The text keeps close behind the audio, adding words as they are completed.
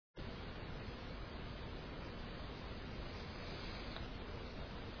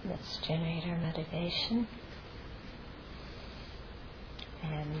Let's generate our motivation.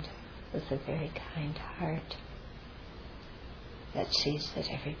 And with a very kind heart that sees that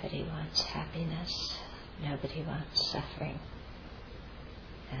everybody wants happiness, nobody wants suffering,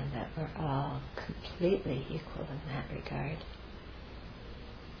 and that we're all completely equal in that regard.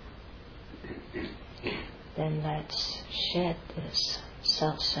 Then let's shed this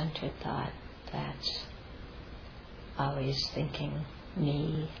self-centered thought that's always thinking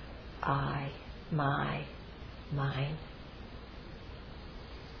me, I, my, mine.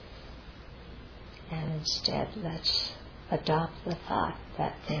 And instead let's adopt the thought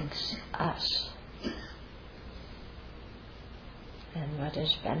that thinks us and what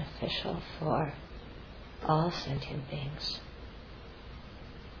is beneficial for all sentient beings.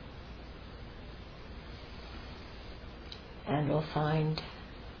 And we'll find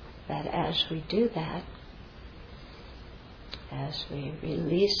that as we do that, as we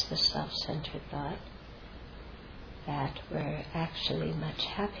release the self-centered thought, that we're actually much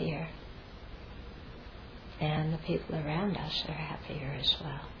happier, and the people around us are happier as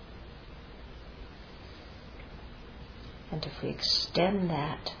well. And if we extend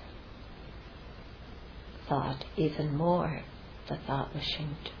that thought even more, the thought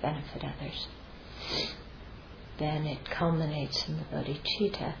wishing to benefit others, then it culminates in the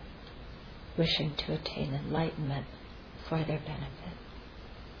bodhicitta wishing to attain enlightenment for their benefit.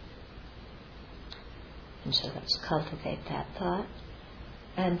 And so let's cultivate that thought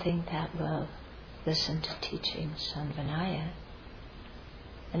and think that we'll listen to teachings on Vinaya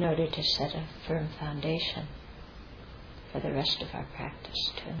in order to set a firm foundation for the rest of our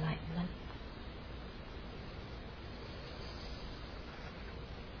practice to enlightenment.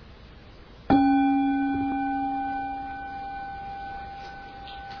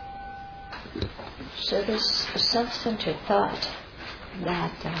 So this self-centered thought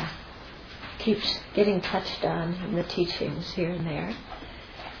that keeps getting touched on in the teachings here and there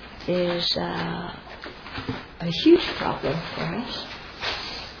is a huge problem for us.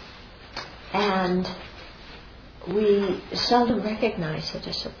 And we seldom recognize it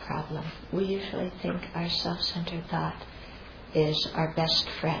as a problem. We usually think our self-centered thought is our best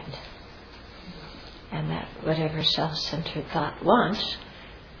friend, and that whatever self-centered thought wants,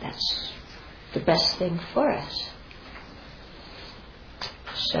 that's the best thing for us.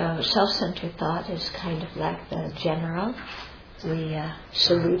 So self-centered thought is kind of like the general. We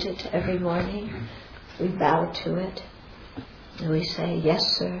salute it every morning. We bow to it. And we say,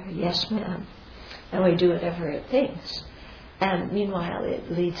 yes, sir, yes, ma'am. And we do whatever it thinks. And meanwhile, it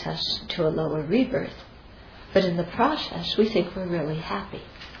leads us to a lower rebirth. But in the process, we think we're really happy.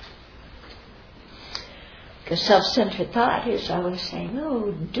 Because self-centered thought is always saying,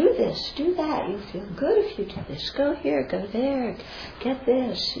 oh, do this, do that. You feel good if you do this. Go here, go there, get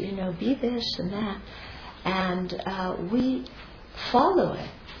this, be this and that. And we follow it.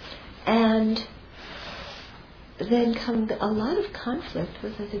 And then come a lot of conflict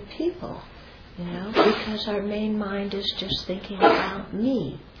with other people, because our main mind is just thinking about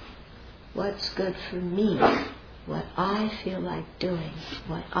me. What's good for me? What I feel like doing.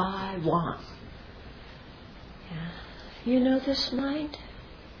 What I want. Yeah. You know this mind?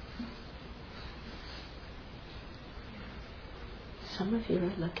 Some of you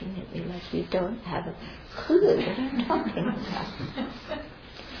are looking at me like you don't have a clue what I'm talking about.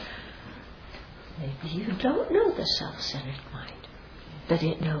 Maybe you don't know the self-centered mind, but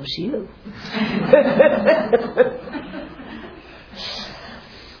it knows you.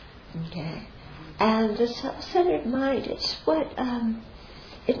 Okay. And the self-centered mind, it's what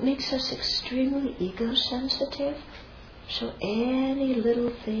it makes us extremely ego-sensitive. So any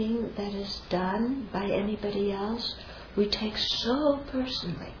little thing that is done by anybody else, we take so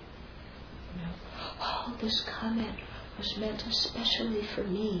personally. Oh, this comment was meant especially for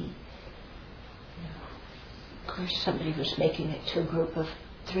me. Of course, somebody was making it to a group of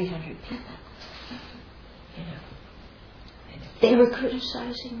 300 people. They were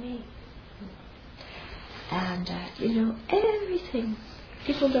criticizing me. And, everything.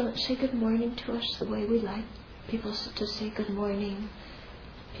 People don't say good morning to us the way we like people to say good morning.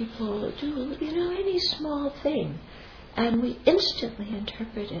 People do, any small thing. And we instantly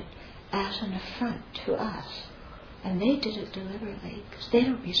interpret it as an affront to us. And they did it deliberately because they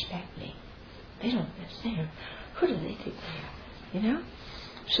don't respect me. Who do they think they are?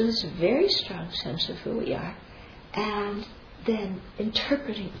 So there's a very strong sense of who we are. And then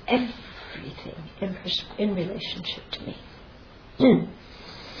interpreting everything in relationship to me.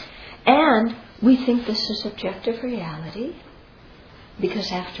 And we think this is objective reality,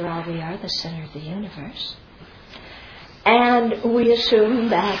 because after all, we are the center of the universe. And we assume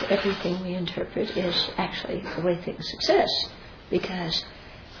that everything we interpret is actually the way things exist, because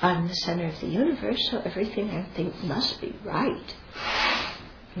I'm the center of the universe, so everything I think must be right.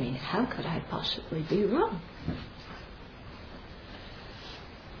 I mean, how could I possibly be wrong?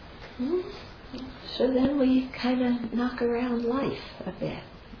 So then we kind of knock around life a bit.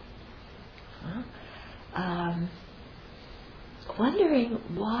 Wondering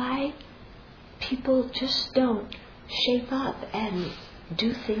why people just don't shape up and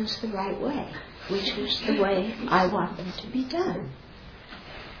do things the right way, which is the way I want them to be done.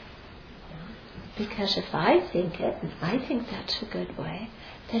 Because if I think it, and I think that's a good way,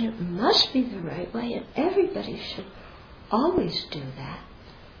 then it must be the right way, and everybody should always do that.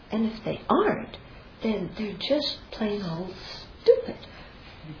 And if they aren't, then they're just plain old stupid.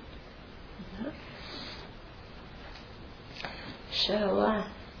 So,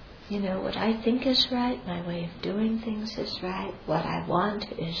 what I think is right, my way of doing things is right, what I want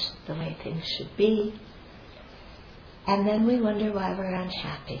is the way things should be. And then we wonder why we're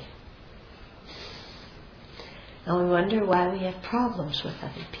unhappy. And we wonder why we have problems with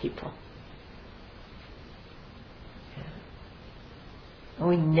other people. And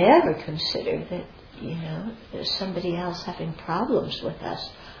we never consider that, somebody else having problems with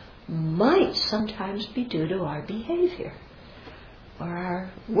us might sometimes be due to our behavior, or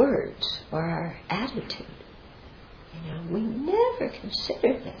our words, or our attitude. We never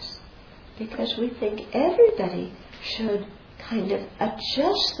consider this, because we think everybody should kind of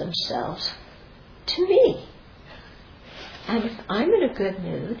adjust themselves to me. And if I'm in a good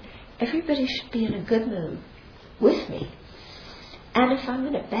mood, everybody should be in a good mood with me. And if I'm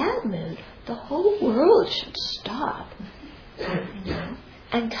in a bad mood, the whole world should stop,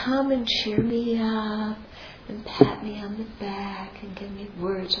 and come and cheer me up, and pat me on the back, and give me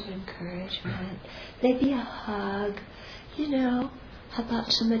words of encouragement, maybe a hug, how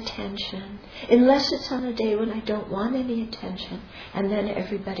about some attention, unless it's on a day when I don't want any attention, and then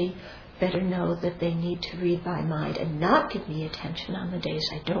everybody better know that they need to read my mind and not give me attention on the days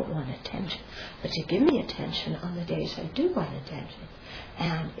I don't want attention, but to give me attention on the days I do want attention.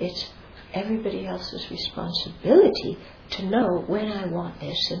 And it's everybody else's responsibility to know when I want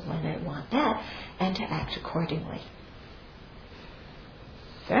this and when I want that, and to act accordingly.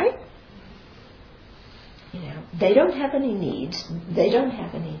 Right? They don't have any needs, they don't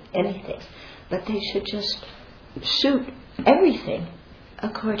have anything, but they should just suit everything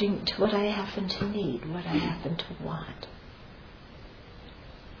according to what I happen to need, what I happen to want.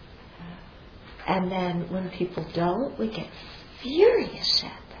 And then when people don't, we get furious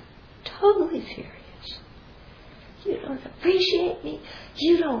at them, totally furious. You don't appreciate me,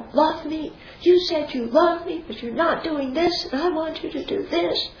 you don't love me, you said you love me, but you're not doing this, and I want you to do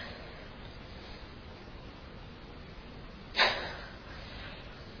this.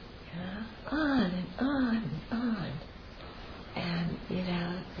 On and on and on. And,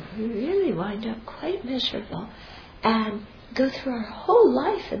 we really wind up quite miserable and go through our whole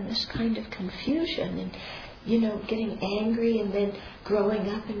life in this kind of confusion and, getting angry and then growing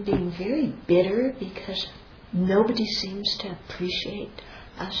up and being very bitter because nobody seems to appreciate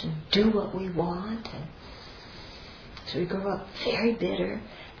us and do what we want. And so we grow up very bitter,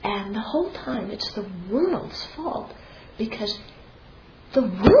 and the whole time it's the world's fault, because the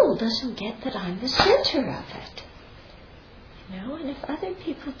world doesn't get that I'm the center of it. And if other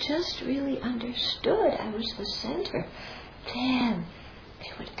people just really understood I was the center, then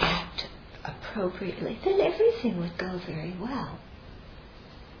they would act appropriately. Then everything would go very well.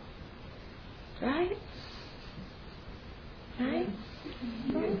 Right? Right?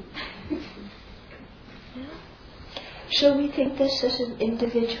 Yeah. So we think this as an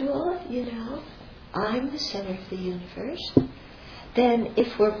individual, I'm the center of the universe. Then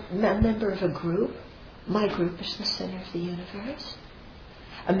if we're a member of a group, my group is the center of the universe.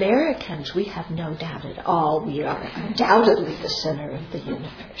 Americans, we have no doubt at all, we are undoubtedly the center of the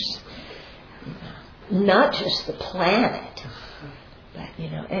universe. Not just the planet, but,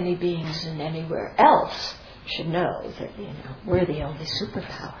 any beings in anywhere else should know that, we're the only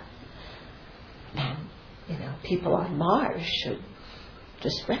superpower. And, people on Mars should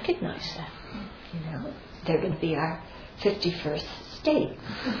just recognize that, They're going to be our 51st state.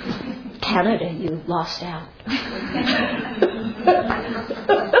 Canada, you lost out.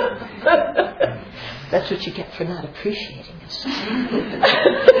 That's what you get for not appreciating us.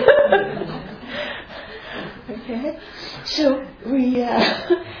 Okay? So we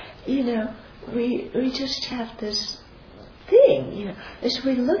just have this thing, as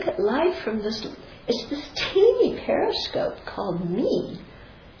we look at life from this, it's this teeny periscope called me,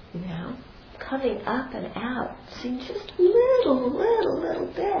 coming up and out, seeing just a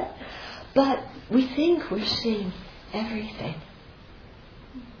little bit. But we think we're seeing everything.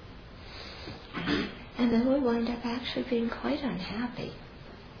 And then we wind up actually being quite unhappy.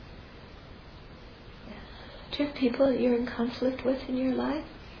 Do you have people that you're in conflict with in your life?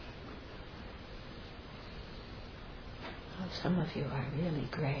 Oh, some of you are really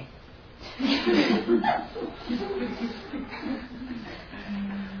great. Yeah.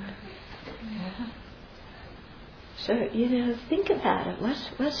 So, think about it.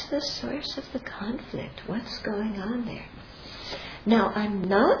 What's the source of the conflict? What's going on there? Now, I'm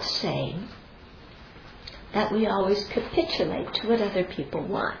not saying that we always capitulate to what other people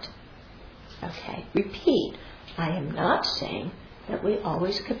want. Okay, repeat. I am not saying that we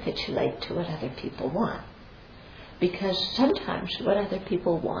always capitulate to what other people want. Because sometimes what other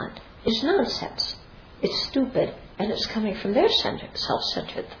people want is nonsense. It's stupid, and it's coming from their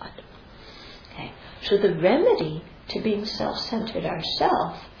self-centered thought. Okay, so the remedy to being self-centered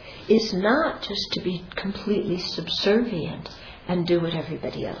ourselves is not just to be completely subservient and do what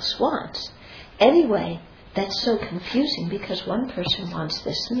everybody else wants. Anyway, that's so confusing because one person wants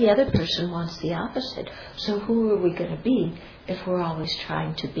this and the other person wants the opposite. So who are we going to be if we're always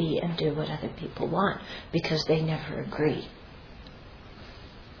trying to be and do what other people want because they never agree?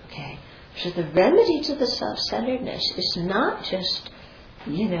 Okay, so the remedy to the self-centeredness is not just,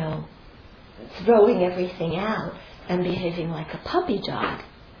 throwing everything out and behaving like a puppy dog,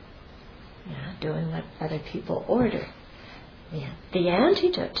 doing what other people order. Yeah. The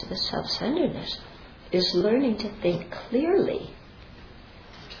antidote to the self-centeredness is learning to think clearly,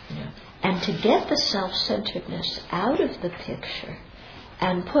 and to get the self-centeredness out of the picture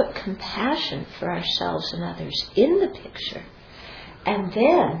and put compassion for ourselves and others in the picture, and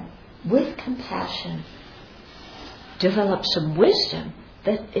then, with compassion, develop some wisdom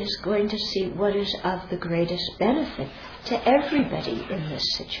that is going to see what is of the greatest benefit to everybody in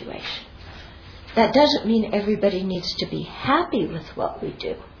this situation. That doesn't mean everybody needs to be happy with what we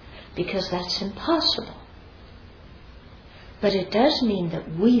do, because that's impossible. But it does mean that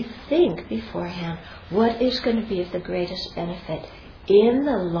we think beforehand what is going to be of the greatest benefit in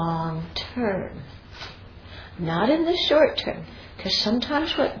the long term, not in the short term, because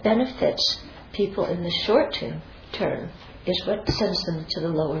sometimes what benefits people in the short term is what sends them to the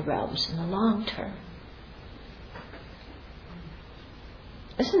lower realms in the long term.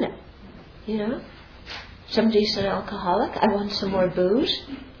 Isn't it? Somebody's an alcoholic, I want some more booze.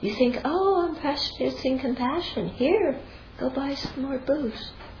 You think, oh, I'm practicing compassion. Here, go buy some more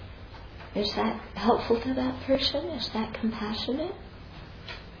booze. Is that helpful to that person? Is that compassionate?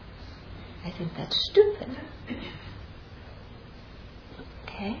 I think that's stupid.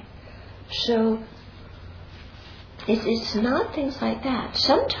 Okay? So, it's not things like that.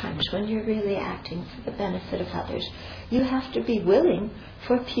 Sometimes when you're really acting for the benefit of others, you have to be willing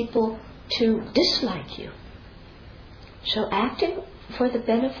for people to dislike you. So acting for the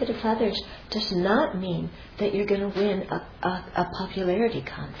benefit of others does not mean that you're going to win a popularity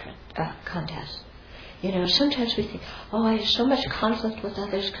contest. Sometimes we think, oh, I have so much conflict with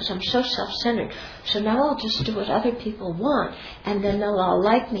others because I'm so self-centered. So now I'll just do what other people want, and then they'll all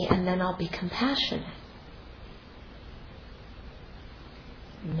like me, and then I'll be compassionate.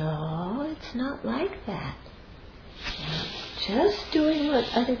 No, it's not like that. Just doing what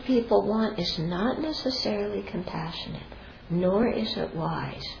other people want is not necessarily compassionate, nor is it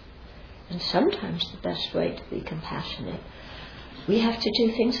wise. And sometimes the best way to be compassionate, we have to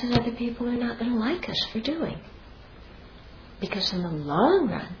do things that other people are not going to like us for doing. Because in the long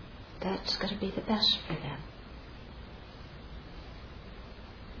run, that's going to be the best for them.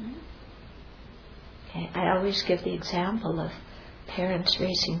 Okay, I always give the example of parents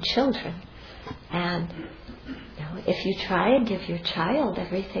raising children. And if you try and give your child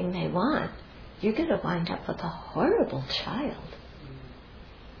everything they want, you're going to wind up with a horrible child.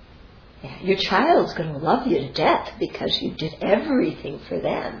 Yeah, your child's going to love you to death because you did everything for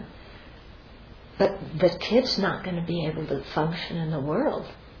them. But the kid's not going to be able to function in the world.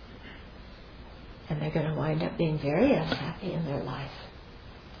 And they're going to wind up being very unhappy in their life.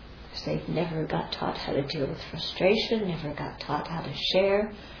 Because they've never got taught how to deal with frustration, never got taught how to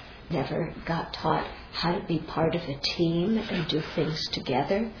share, never got taught how to be part of a team and do things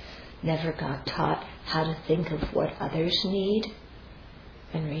together, never got taught how to think of what others need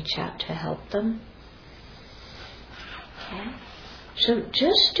and reach out to help them. Okay? So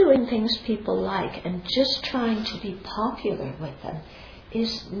just doing things people like and just trying to be popular with them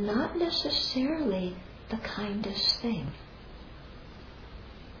is not necessarily the kindest thing.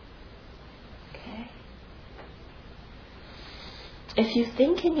 Okay? if you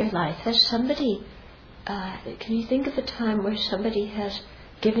think in your life, has somebody, can you think of a time where somebody has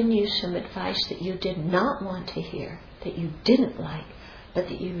given you some advice that you did not want to hear, that you didn't like, but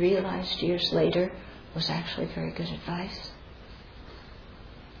that you realized years later was actually very good advice?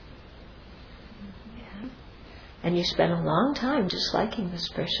 Yeah. And you spent a long time disliking this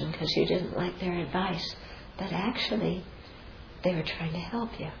person because you didn't like their advice, but actually they were trying to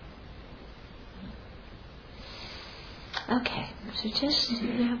help you. Okay, so just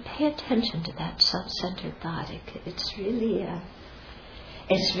pay attention to that self-centered thought. It's really,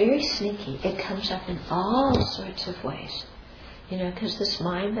 it's very sneaky. It comes up in all sorts of ways. Because this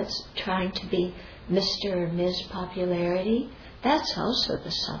mind that's trying to be Mr. or Ms. Popularity, that's also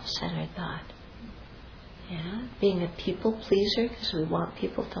the self-centered thought. Yeah, being a people pleaser because we want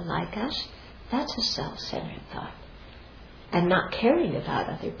people to like us, that's a self-centered thought. And not caring about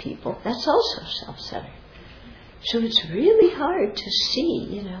other people, that's also self-centered. So it's really hard to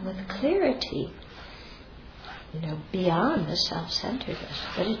see, with clarity, beyond the self-centeredness.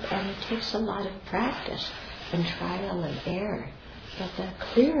 And it takes a lot of practice and trial and error. But the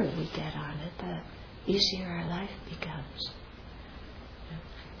clearer we get on it, the easier our life becomes.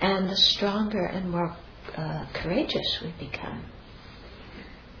 And the stronger and more courageous we become.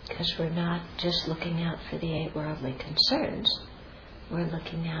 Because we're not just looking out for the 8 worldly concerns. We're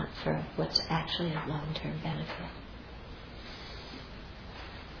looking out for what's actually of long-term benefit.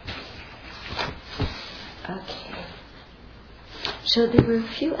 Okay. So there were a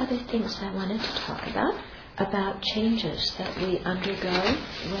few other things I wanted to talk about changes that we undergo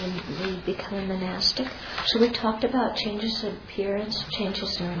when we become a monastic. So we talked about changes in appearance,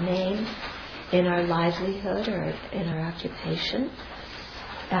 changes in our name, in our livelihood or in our occupation,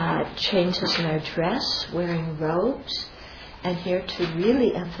 changes in our dress, wearing robes. And here to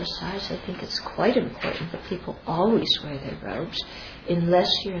really emphasize, I think it's quite important that people always wear their robes,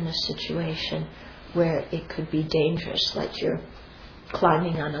 unless you're in a situation where it could be dangerous, like you're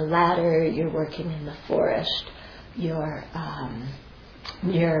climbing on a ladder, you're working in the forest,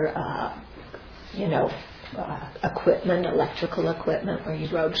 equipment, electrical equipment, where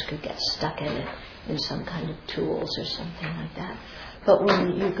your robes could get stuck in it, in some kind of tools or something like that. But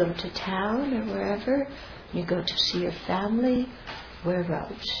when you go to town or wherever, you go to see your family, wear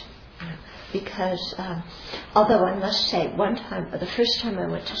robes. Because, although I must say, the first time I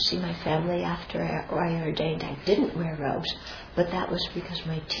went to see my family after I ordained, I didn't wear robes, but that was because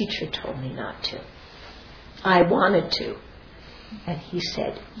my teacher told me not to. I wanted to. And he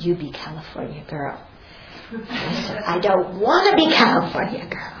said, "You be California girl." I said, "I don't want to be California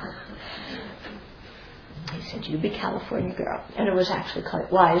girl." He said, "You be California girl." And it was actually quite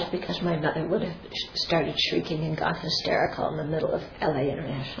wise, because my mother would have started shrieking and gone hysterical in the middle of LA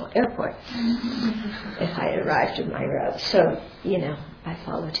International Airport if I had arrived in my robe. So, I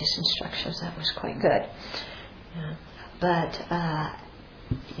followed his instructions. That was quite good. But,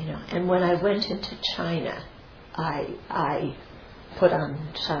 and when I went into China, I put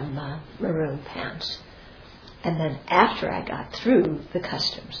on some maroon pants. And then after I got through the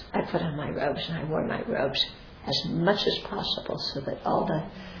customs, I put on my robes, and I wore my robes as much as possible so that all the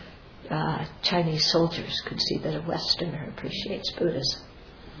Chinese soldiers could see that a Westerner appreciates Buddhism.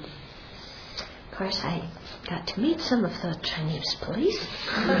 Of course, I got to meet some of the Chinese police.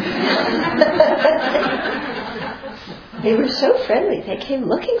 They were so friendly. They came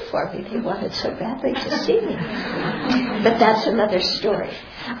looking for me. They wanted so badly to see me. But that's another story.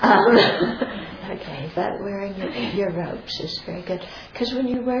 Okay, but wearing your robes is very good. Because when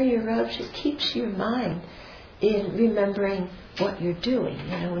you wear your robes, it keeps your mind in remembering what you're doing.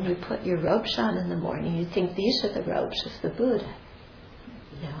 When you put your robes on in the morning, you think these are the robes of the Buddha.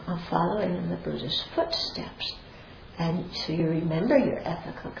 I'm following in the Buddha's footsteps. And so you remember your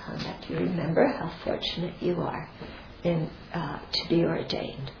ethical conduct. You remember how fortunate you are to be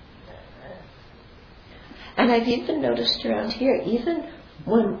ordained. And I've even noticed around here, even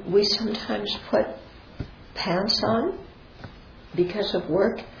when we sometimes put pants on because of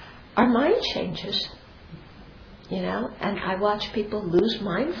work, our mind changes, and I watch people lose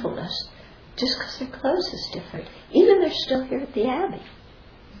mindfulness just because their clothes is different, even they're still here at the Abbey.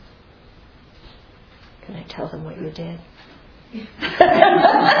 Can I tell them what you did?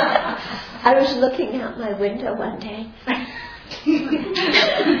 I was looking out my window one day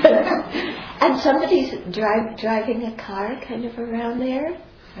and somebody's driving a car kind of around there,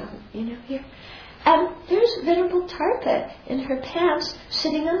 here. And there's Venerable Tarpa in her pants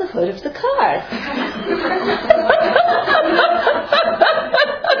sitting on the hood of the car.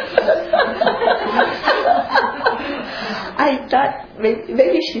 I thought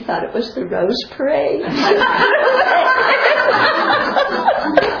maybe she thought it was the Rose Parade.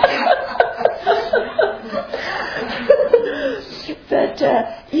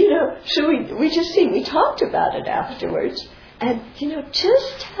 about it afterwards. And,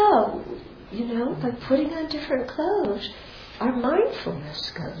 just how, by putting on different clothes, our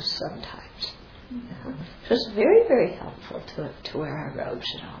mindfulness goes sometimes. So it's very, very helpful to wear our robes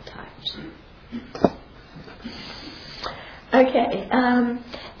at all times. Okay,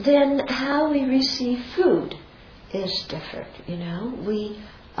 then how we receive food is different, We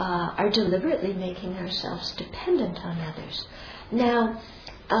are deliberately making ourselves dependent on others. Now,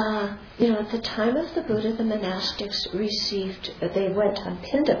 at the time of the Buddha, the monastics they went on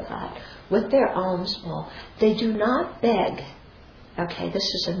Pindapat with their alms bowl. They do not beg. Okay, this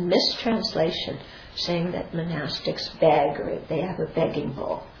is a mistranslation saying that monastics beg or they have a begging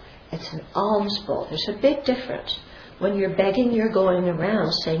bowl. It's an alms bowl. There's a big difference. When you're begging, you're going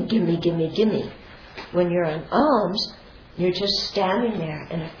around saying, gimme, gimme, gimme. When you're on alms, you're just standing there,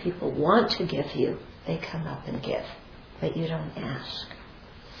 and if people want to give you, they come up and give, but you don't ask.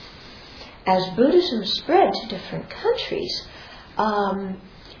 As Buddhism spread to different countries,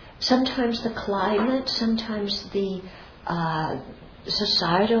 sometimes the climate, sometimes the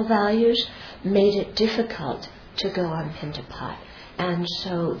societal values made it difficult to go on Pindapat. And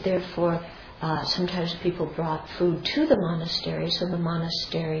so, therefore, sometimes people brought food to the monasteries, and the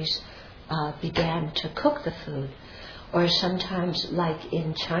monasteries began to cook the food. Or sometimes, like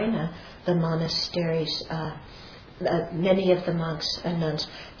in China, the monasteries, many of the monks and nuns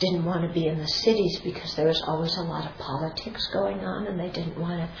didn't want to be in the cities because there was always a lot of politics going on, and they didn't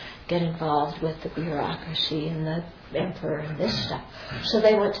want to get involved with the bureaucracy and the emperor and this stuff. So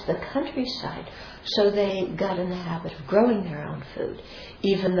they went to the countryside. So they got in the habit of growing their own food,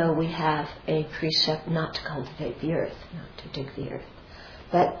 even though we have a precept not to cultivate the earth, not to dig the earth.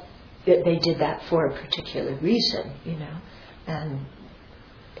 But they did that for a particular reason, and,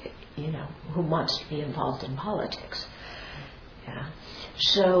 who wants to be involved in politics. Yeah.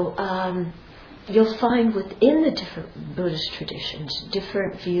 So you'll find within the different Buddhist traditions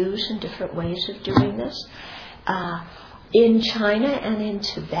different views and different ways of doing this. In China and in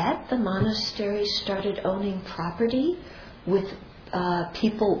Tibet, the monasteries started owning property with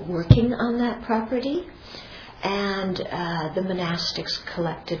people working on that property, and the monastics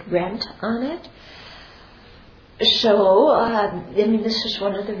collected rent on it. So, this is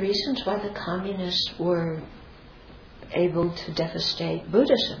one of the reasons why the communists were able to devastate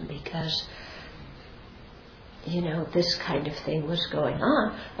Buddhism, because, this kind of thing was going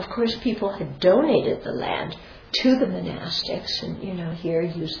on. Of course, people had donated the land to the monastics, and, here,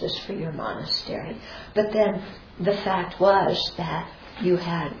 use this for your monastery. But then the fact was that you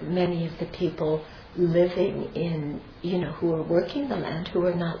had many of the people living in, who were working the land, who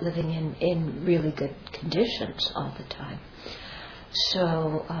were not living in really good conditions all the time.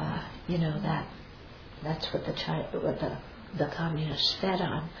 So, that's what the communists fed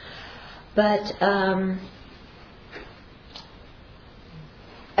on. But,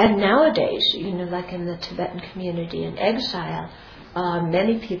 and nowadays, like in the Tibetan community in exile,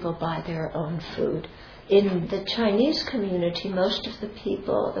 many people buy their own food. In the Chinese community, most of the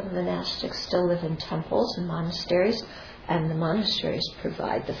people, the monastics, still live in temples and monasteries, and the monasteries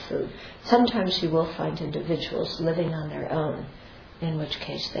provide the food. Sometimes you will find individuals living on their own, in which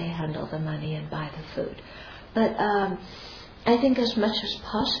case they handle the money and buy the food. But I think as much as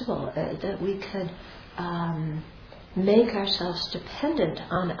possible that we could make ourselves dependent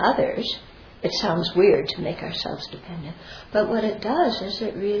on others. It sounds weird to make ourselves dependent, but what it does is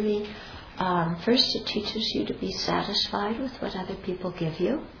it really, first, it teaches you to be satisfied with what other people give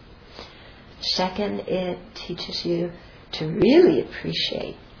you. Second, it teaches you to really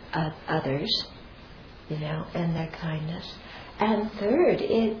appreciate others, and their kindness. And third,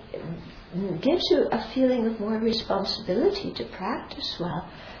 it gives you a feeling of more responsibility to practice well,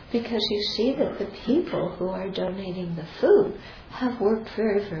 because you see that the people who are donating the food have worked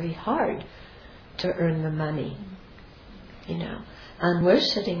very, very hard to earn the money, And we're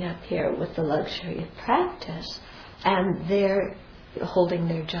sitting up here with the luxury of practice, and they're holding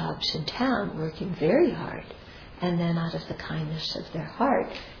their jobs in town, working very hard, and then out of the kindness of their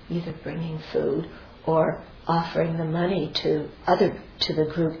heart, either bringing food or offering the money to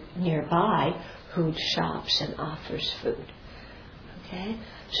the group nearby who shops and offers food. Okay,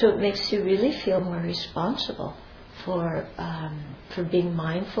 so it makes you really feel more responsible for being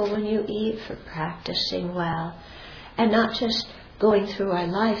mindful when you eat, for practicing well, and not just going through our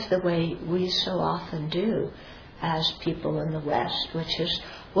life the way we so often do as people in the West, which is,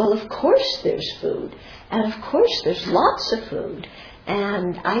 well, of course there's food, and of course there's lots of food,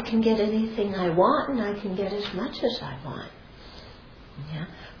 and I can get anything I want, and I can get as much as I want. Yeah?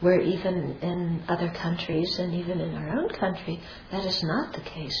 Where even in other countries, and even in our own country, that is not the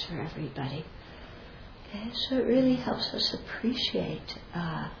case for everybody. Okay, so it really helps us appreciate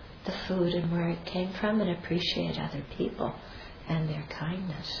the food and where it came from, and appreciate other people and their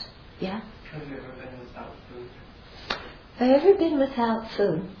kindness. Yeah? Have you ever been without food? Have I ever been without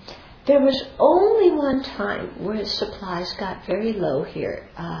food? There was only one time where supplies got very low here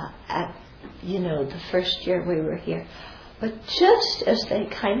at, the first year we were here. But just as they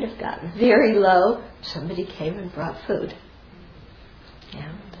kind of got very low, somebody came and brought food.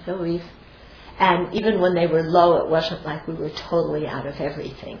 Yeah, so and even when they were low, it wasn't like we were totally out of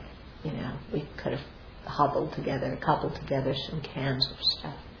everything. We could have cobbled together some cans of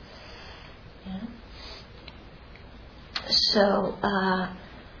stuff. Yeah. So,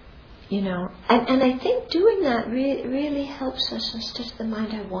 and I think doing that really helps us instead of the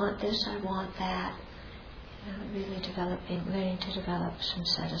mind, I want this, I want that. Really learning to develop some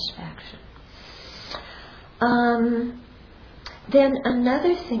satisfaction. Then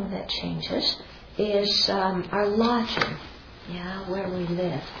another thing that changes is our lodging, where we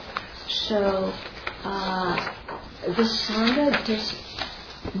live. So the Sangha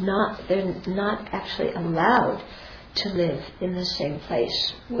they're not actually allowed to live in the same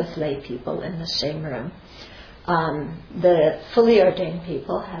place with lay people in the same room. The fully ordained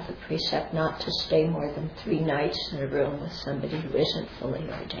people have a precept not to stay more than 3 nights in a room with somebody who isn't fully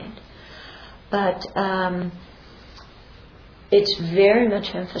ordained. But it's very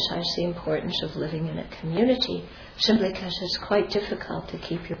much emphasized the importance of living in a community, simply because it's quite difficult to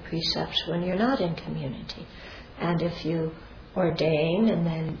keep your precepts when you're not in community. And if you ordain and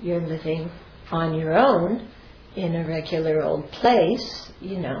then you're living on your own in a regular old place,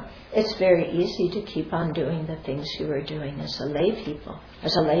 it's very easy to keep on doing the things you were doing as a lay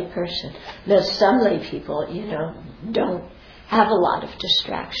person. Now, some lay people, don't have a lot of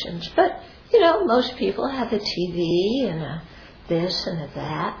distractions, but, most people have a TV and a this and a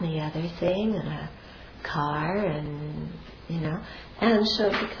that and the other thing and a car and, and so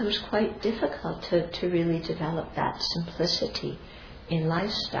it becomes quite difficult to really develop that simplicity in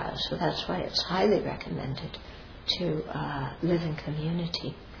lifestyle. So that's why it's highly recommended to live in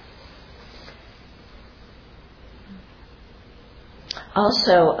community.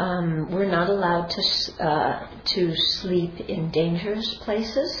 Also, we're not allowed to sleep in dangerous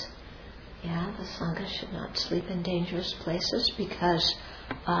places. Yeah, the Sangha should not sleep in dangerous places because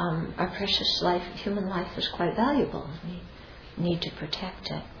our precious human life is quite valuable. We need to protect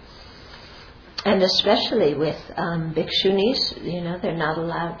it. And especially with bhikshunis, they're not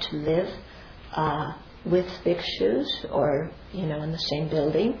allowed to live with bhikshus or, in the same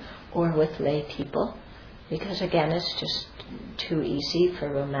building or with lay people, because again, it's just too easy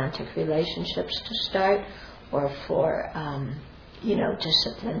for romantic relationships to start or for,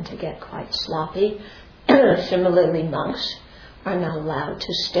 discipline to get quite sloppy. Similarly, monks are not allowed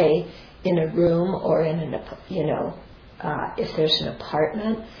to stay in a room or in if there's an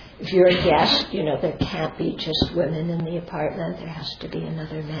apartment. If you're a guest, there can't be just women in the apartment. There has to be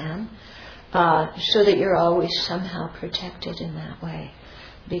another man. So that you're always somehow protected in that way.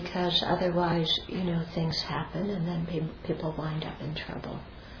 Because otherwise, things happen and then people wind up in trouble.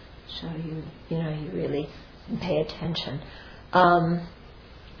 So you really pay attention.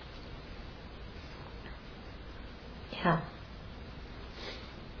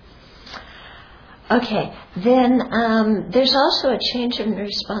 Okay, then there's also a change in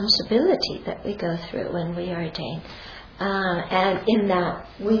responsibility that we go through when we ordain. And in that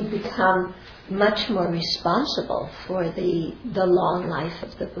we become much more responsible for the long life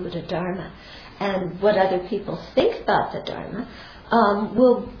of the Buddha Dharma. And what other people think about the Dharma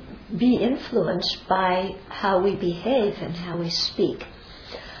will be influenced by how we behave and how we speak.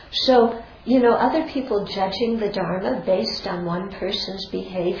 So, other people judging the Dharma based on one person's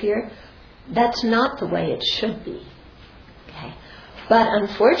behavior, that's not the way it should be. Okay? But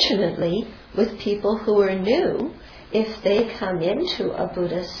unfortunately, with people who are new, if they come into a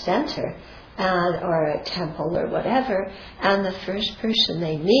Buddhist center or a temple or whatever, and the first person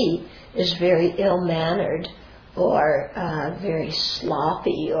they meet is very ill-mannered or very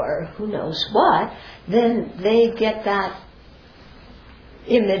sloppy or who knows what, then they get that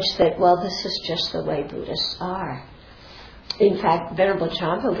image that, this is just the way Buddhists are. In fact, Venerable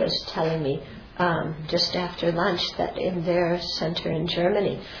Jampa was telling me just after lunch that in their center in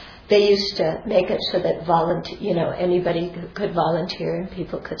Germany, they used to make it so that anybody could volunteer and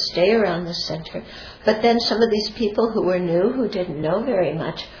people could stay around the center. But then some of these people who were new, who didn't know very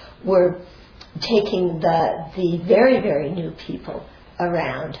much, were taking the very, very new people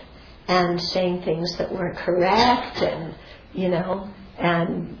around and saying things that weren't correct and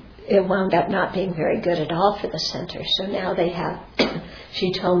it wound up not being very good at all for the center. So now they have,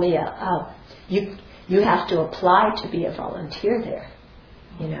 she told me, you you have to apply to be a volunteer there,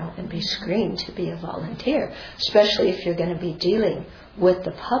 and be screened to be a volunteer, especially if you're going to be dealing with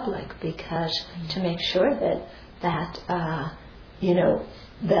the public, because to make sure that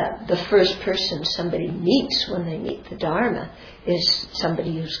the first person somebody meets when they meet the Dharma is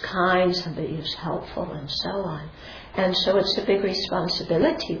somebody who's kind, somebody who's helpful, and so on. And so it's a big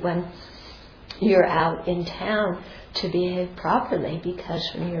responsibility when you're out in town to behave properly, because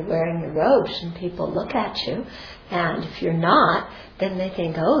when you're wearing your robes and people look at you, and if you're not, then they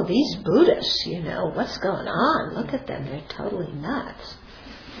think, oh, these Buddhists, what's going on? Look at them, they're totally nuts.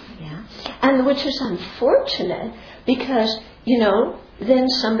 Yeah, and which is unfortunate, because, then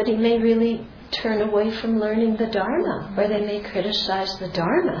somebody may really turn away from learning the Dharma, or they may criticize the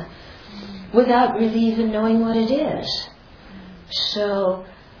Dharma without really even knowing what it is. So,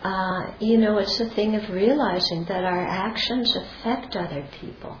 it's a thing of realizing that our actions affect other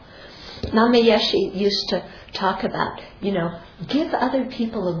people. Lama Yeshe used to talk about, give other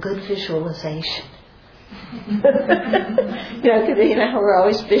people a good visualization. We're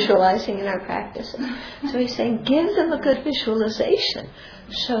always visualizing in our practice. So he's saying, give them a good visualization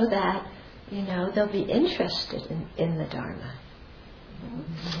so that, they'll be interested in the Dharma.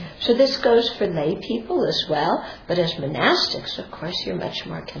 So this goes for lay people as well, but as monastics, of course, you're much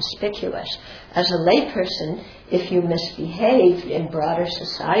more conspicuous. As a lay person, if you misbehave in broader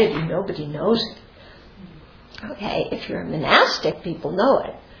society, nobody knows it. Okay, if you're a monastic, people know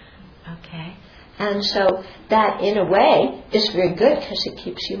it. Okay, and so that, in a way, is very good, because it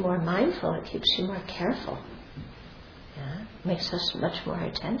keeps you more mindful, it keeps you more careful. Yeah? It makes us much more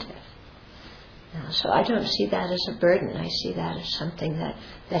attentive. So I don't see that as a burden. I see that as something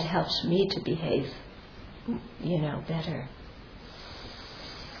that helps me to behave, better.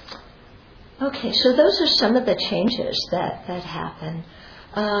 Okay, so those are some of the changes that happen.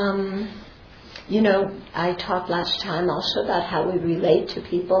 I talked last time also about how we relate to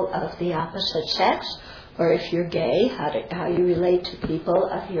people of the opposite sex, or if you're gay, how you relate to people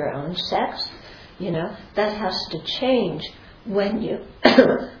of your own sex. That has to change when you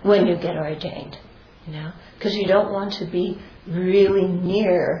get ordained, because you don't want to be really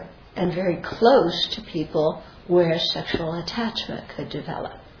near and very close to people where sexual attachment could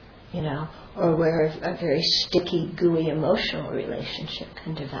develop, or where a very sticky, gooey emotional relationship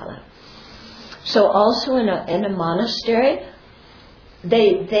can develop. So also in a monastery,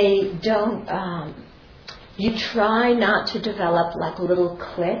 they don't. You try not to develop like little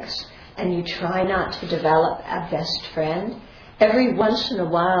cliques, and you try not to develop a best friend. Every once in a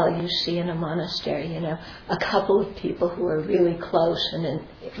while you see in a monastery, a couple of people who are really close, and then,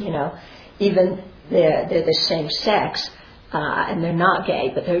 even they're the same sex, and they're not gay,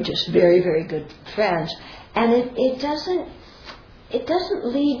 but they're just very, very good friends. And it doesn't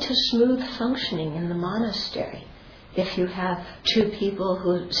lead to smooth functioning in the monastery if you have two people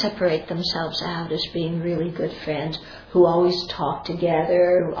who separate themselves out as being really good friends, who always talk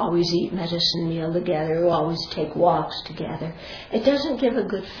together, who always eat medicine meal together, who always take walks together. It doesn't give a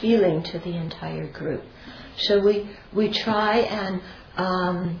good feeling to the entire group. So we try and,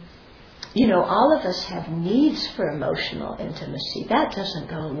 all of us have needs for emotional intimacy. That doesn't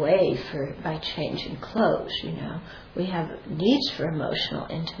go away by changing clothes, We have needs for emotional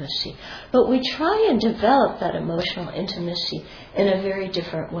intimacy. But we try and develop that emotional intimacy in a very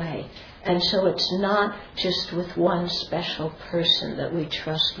different way. And so it's not just with one special person that we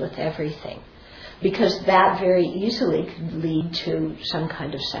trust with everything, because that very easily could lead to some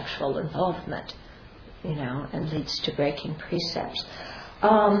kind of sexual involvement, and leads to breaking precepts.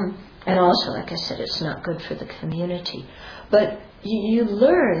 And also, like I said, it's not good for the community. But you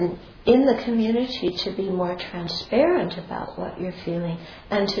learn in the community to be more transparent about what you're feeling,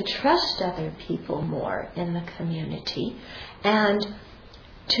 and to trust other people more in the community, and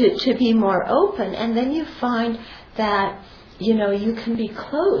to be more open. And then you find that, you can be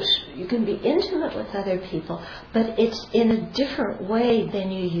close, you can be intimate with other people, but it's in a different way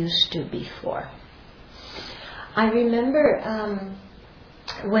than you used to before. I remember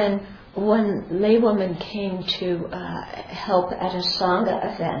when one laywoman came to help at a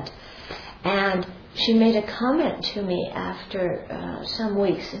Sangha event, and she made a comment to me after some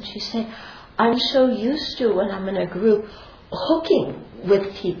weeks, and she said, I'm so used to, when I'm in a group, hooking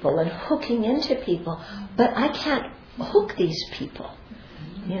with people and hooking into people, but I can't hook these people,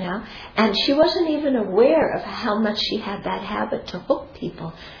 And she wasn't even aware of how much she had that habit to hook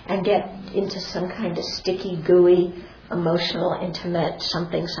people and get into some kind of sticky, gooey, emotional, intimate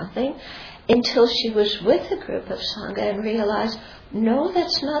something, until she was with a group of Sangha and realized, no,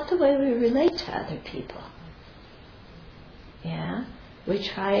 that's not the way we relate to other people. Yeah? We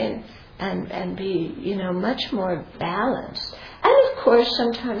try and be, much more balanced. And of course,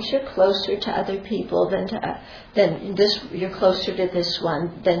 sometimes you're closer to other people than this. You're closer to this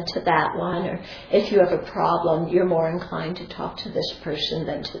one than to that one. Or if you have a problem, you're more inclined to talk to this person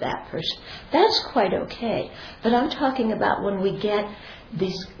than to that person. That's quite okay. But I'm talking about when we get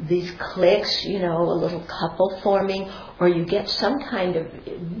these cliques, a little couple forming, or you get some kind of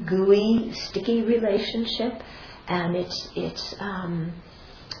gooey, sticky relationship, and it's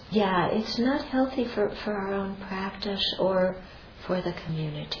not healthy for our own practice or for the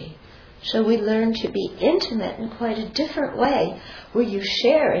community. So we learn to be intimate in quite a different way, where you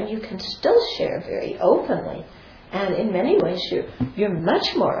share, and you can still share very openly. And in many ways, you're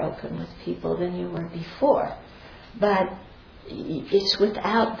much more open with people than you were before. But it's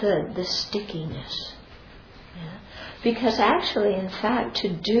without the stickiness. Yeah? Because actually, in fact, to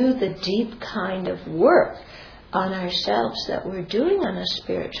do the deep kind of work on ourselves that we're doing on a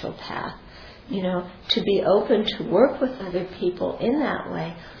spiritual path, to be open to work with other people in that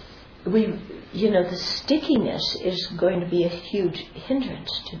way, the stickiness is going to be a huge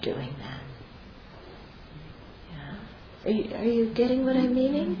hindrance to doing that. Yeah? Are you getting what I'm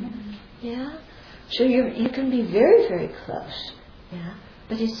meaning? Yeah? So you can be very, very close, yeah,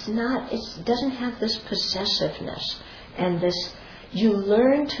 but it doesn't have this possessiveness and this. You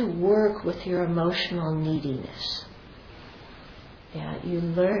learn to work with your emotional neediness. Yeah, you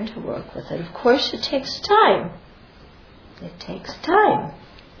learn to work with it. Of course, it takes time. It takes time,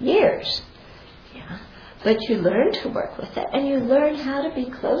 years, yeah. But you learn to work with it, and you learn how to be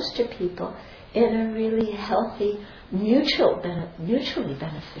close to people in a really healthy, mutually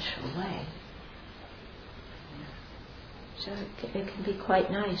beneficial way. So it can be quite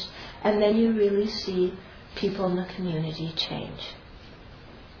nice. And then you really see people in the community change.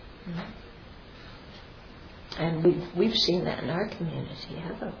 And we've seen that in our community,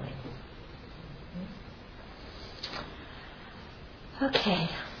 haven't we? Okay.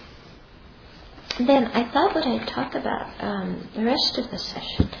 Then I thought what I'd talk about the rest of the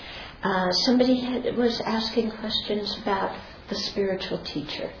session. Somebody was asking questions about the spiritual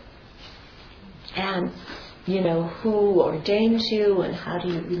teacher. And who ordains you and how do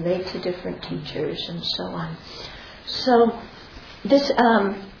you relate to different teachers and so on. So this,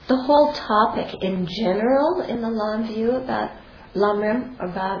 the whole topic in general in the Lam view about Lamrim,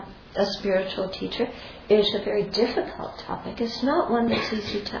 about a spiritual teacher, is a very difficult topic. It's not one that's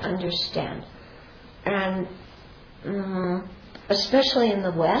easy to understand. And especially in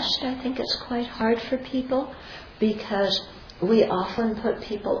the West, I think it's quite hard for people because we often put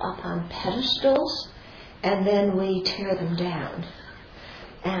people up on pedestals and then we tear them down.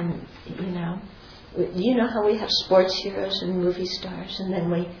 And, you know how we have sports heroes and movie stars, and then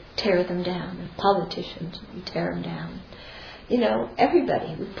we tear them down, and politicians, we tear them down.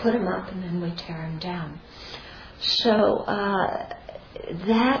 Everybody, we put them up and then we tear them down. So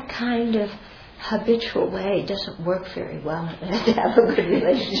that kind of habitual way doesn't work very well to have a good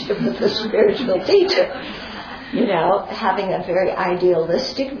relationship with a spiritual teacher. Having a very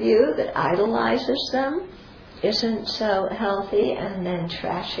idealistic view that idolizes them isn't so healthy, and then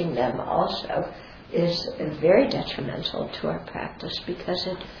trashing them also is very detrimental to our practice because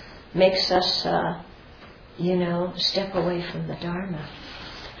it makes us, step away from the Dharma.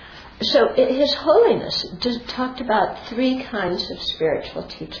 So His Holiness talked about three kinds of spiritual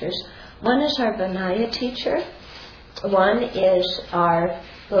teachers. One is our Vinaya teacher, one is our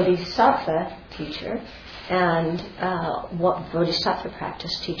Bodhisattva teacher, and Bodhisattva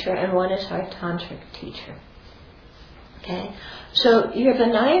practice teacher, and one is our Tantric teacher. Okay, so your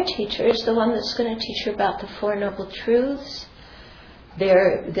Vinaya teacher is the one that's going to teach you about the Four Noble Truths.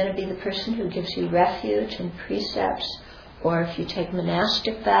 They're going to be the person who gives you refuge and precepts, or if you take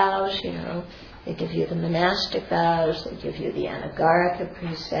monastic vows, they give you the monastic vows, they give you the Anagarika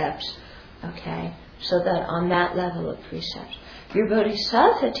precepts, okay, so that on that level of precepts. Your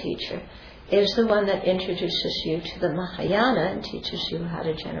Bodhisattva teacher is the one that introduces you to the Mahayana and teaches you how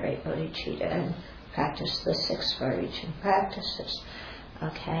to generate bodhicitta and practice the 6 far-reaching practices.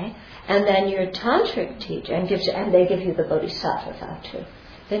 Okay? And then your Tantric teacher, and they give you the Bodhisattva vow too.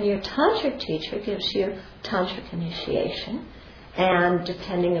 Then your Tantric teacher gives you Tantric initiation, and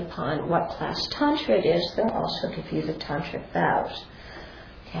depending upon what class Tantra it is, they'll also give you the Tantric vows.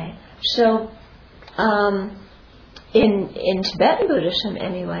 Okay? So, in Tibetan Buddhism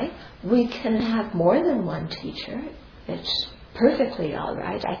anyway, we can have more than one teacher. It's perfectly all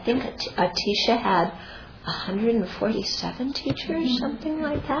right. I think Atisha had 147 teachers, something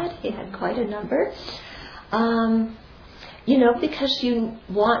like that. He had quite a number. Because you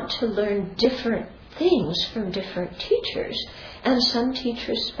want to learn different things from different teachers. And some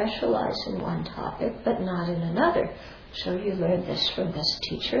teachers specialize in one topic, but not in another. So you learn this from this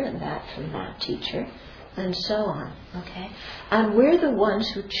teacher and that from that teacher, and so on, okay? And we're the ones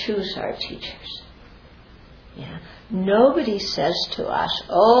who choose our teachers. Yeah. Nobody says to us,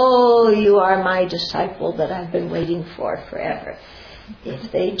 oh, you are my disciple that I've been waiting for forever.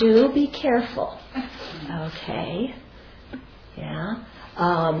 If they do, be careful. Okay? Yeah?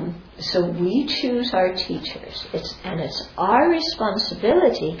 So we choose our teachers. It's our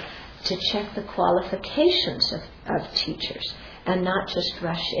responsibility to check the qualifications of teachers and not just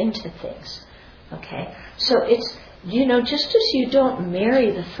rush into things. Okay? So it's, just as you don't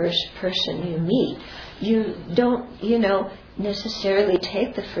marry the first person you meet, you don't, necessarily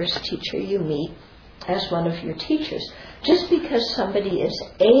take the first teacher you meet as one of your teachers. Just because somebody is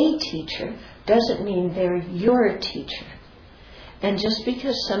a teacher doesn't mean they're your teacher. And just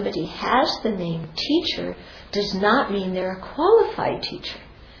because somebody has the name teacher does not mean they're a qualified teacher.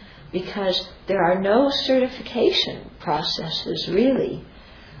 Because there are no certification processes really.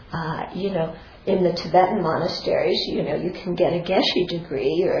 In the Tibetan monasteries, you can get a Geshe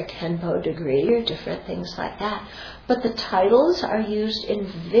degree or a Kenpo degree or different things like that. But the titles are used in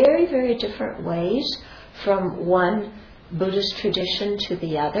very, very different ways from one Buddhist tradition to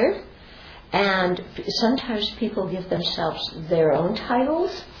the other. And sometimes people give themselves their own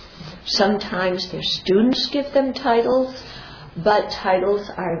titles. Sometimes their students give them titles. But titles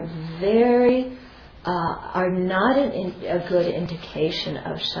are not a good indication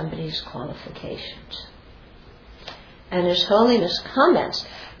of somebody's qualifications. And His Holiness comments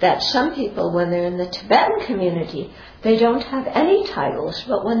that some people, when they're in the Tibetan community, they don't have any titles,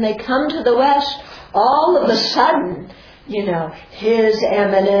 but when they come to the West, all of a sudden, His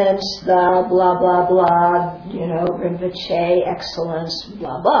Eminence, the blah, blah, blah, Rinpoche, Excellence,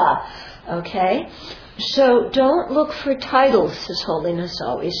 blah, blah, okay? So don't look for titles, His Holiness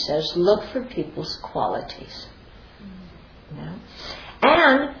always says. Look for people's qualities.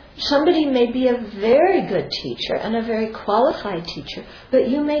 And somebody may be a very good teacher and a very qualified teacher, but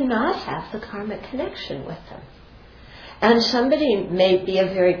you may not have the karmic connection with them. And somebody may be a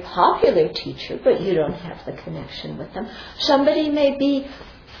very popular teacher, but you don't have the connection with them. Somebody may be,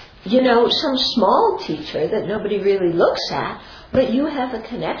 some small teacher that nobody really looks at, but you have a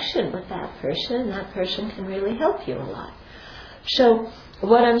connection with that person, and that person can really help you a lot. So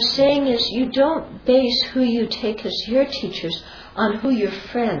what I'm saying is you don't base who you take as your teachers on who your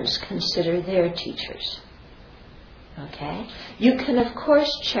friends consider their teachers. Okay? You can, of course,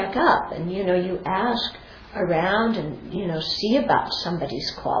 check up and, you ask around and, see about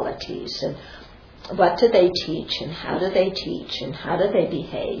somebody's qualities and what do they teach and how do they teach and how do they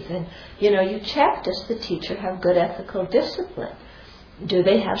behave. And, you check, does the teacher have good ethical discipline? Do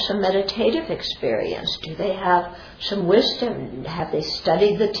they have some meditative experience? Do they have some wisdom? Have they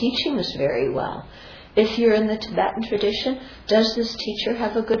studied the teachings very well? If you're in the Tibetan tradition, does this teacher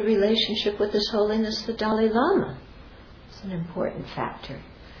have a good relationship with His Holiness the Dalai Lama? It's an important factor.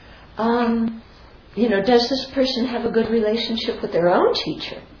 Does this person have a good relationship with their own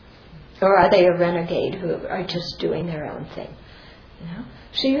teacher? Or are they a renegade who are just doing their own thing?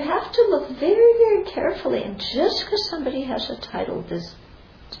 So you have to look very, very carefully. And just because somebody has a title,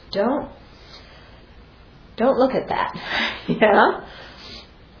 don't look at that.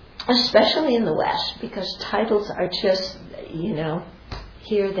 Especially in the West, because titles are just,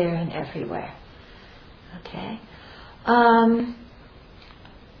 here, there, and everywhere. Okay?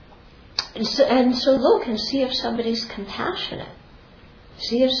 So look and see if somebody's compassionate.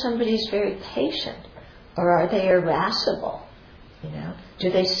 See if somebody's very patient. Or are they irascible? Do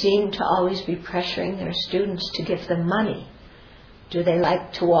they seem to always be pressuring their students to give them money? Do they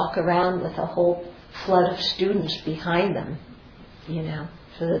like to walk around with a whole flood of students behind them,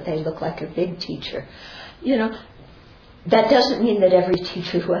 so that they look like a big teacher? That doesn't mean that every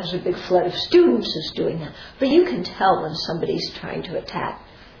teacher who has a big flood of students is doing that. But you can tell when somebody's trying to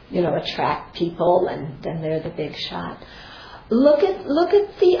attract people and then they're the big shot. Look at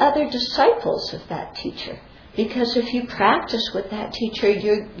the other disciples of that teacher. Because if you practice with that teacher,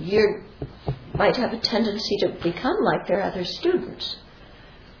 you might have a tendency to become like their other students.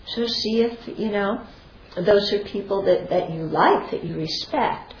 So see if, those are people that you like, that you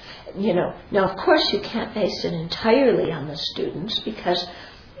respect. Now, of course, you can't base it entirely on the students because,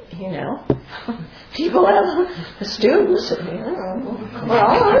 people have students.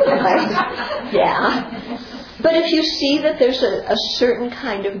 But if you see that there's a certain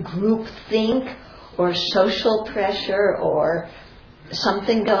kind of group think or social pressure or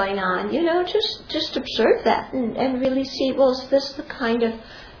something going on, just observe that and really see, well, is this the kind of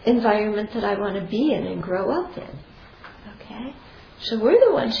environment that I want to be in and grow up in. Okay? So we're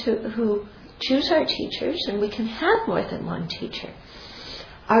the ones who choose our teachers, and we can have more than one teacher.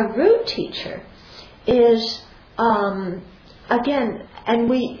 Our root teacher is, again, and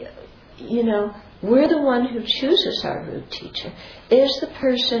we're the one who chooses our root teacher, is the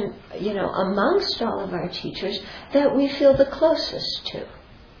person, amongst all of our teachers that we feel the closest to.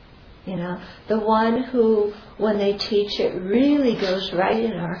 The one who, when they teach, it really goes right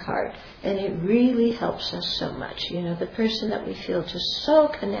in our heart, and it really helps us so much. The person that we feel just so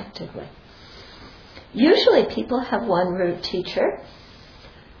connected with. Usually people have one root teacher.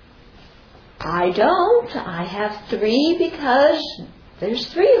 I don't. I have 3 because there's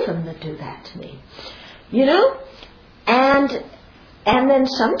 3 of them that do that to me. And then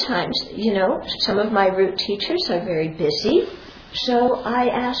sometimes, some of my root teachers are very busy. So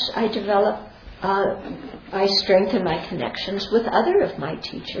I strengthen my connections with other of my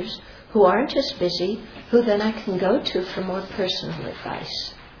teachers who aren't as busy, who then I can go to for more personal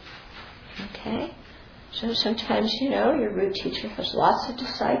advice. Okay? So sometimes, your root teacher has lots of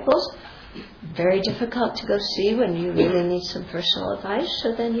disciples. Very difficult to go see when you really need some personal advice.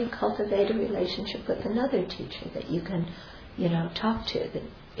 So then you cultivate a relationship with another teacher that you can, talk to,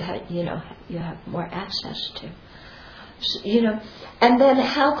 that, you have more access to. And then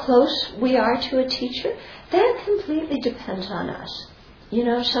how close we are to a teacher, that completely depends on us.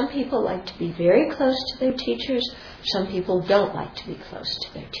 Some people like to be very close to their teachers. Some people don't like to be close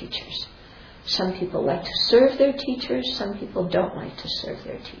to their teachers. Some people like to serve their teachers. Some people don't like to serve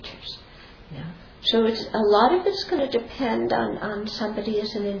their teachers. So a lot of it's going to depend on somebody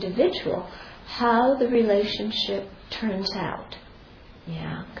as an individual, how the relationship turns out.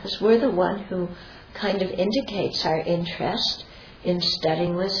 Because we're the one who kind of indicates our interest in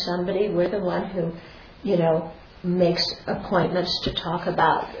studying with somebody. We're the one who, makes appointments to talk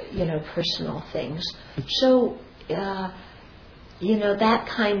about, personal things. So, that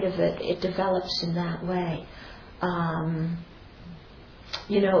kind of it develops in that way.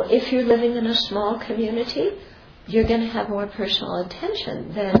 If you're living in a small community, you're going to have more personal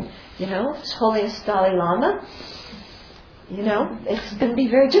attention than, His Holiness Dalai Lama. It's going to be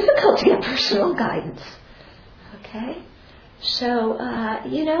very difficult to get personal guidance. Okay? So,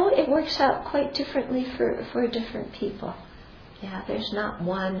 it works out quite differently for different people. There's not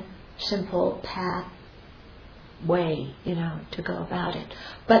one simple way, to go about it.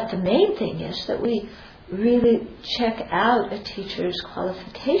 But the main thing is that we really check out a teacher's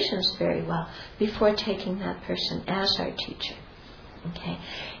qualifications very well before taking that person as our teacher. Okay?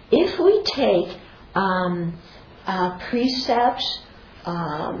 If we take precepts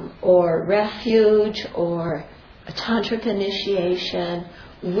or refuge or a tantric initiation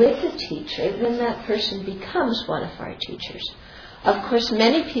with a teacher, then that person becomes one of our teachers. Of course,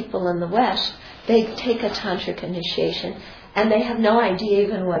 many people in the West, they take a tantric initiation and they have no idea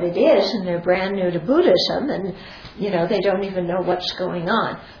even what it is, and they're brand new to Buddhism, and they don't even know what's going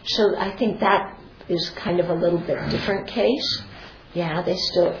on. So I think that is kind of a little bit different case. They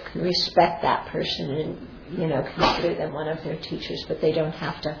still can respect that person and consider them one of their teachers, but they don't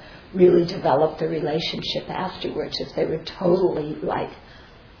have to really develop the relationship afterwards if they were totally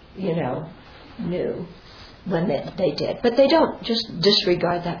new when they did. But they don't just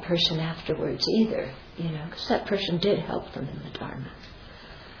disregard that person afterwards either, because that person did help them in the Dharma.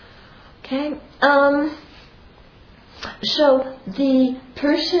 Okay? So the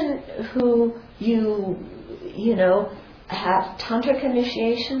person who you have tantric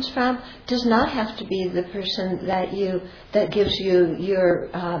initiations from does not have to be the person that gives you your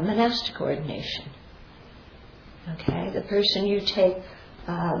monastic ordination. Okay, the person you take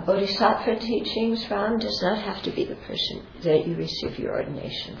bodhisattva teachings from does not have to be the person that you receive your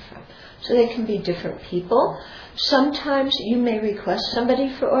ordination from. So they can be different people. Sometimes you may request somebody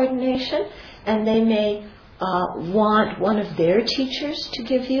for ordination, and they may want one of their teachers to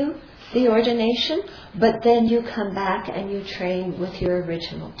give you the ordination, but then you come back and you train with your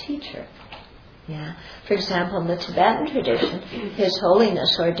original teacher. For example, in the Tibetan tradition, His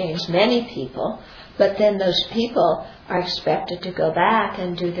Holiness ordains many people, but then those people are expected to go back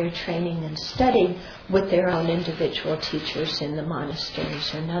and do their training and study with their own individual teachers in the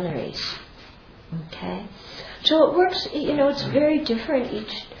monasteries or nunneries. Okay? So it works, it's very different.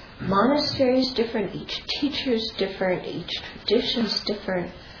 Each monastery is different, each teacher is different, each tradition is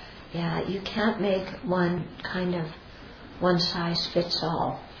different. You can't make one size fits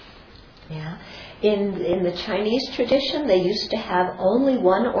all. In the Chinese tradition, they used to have only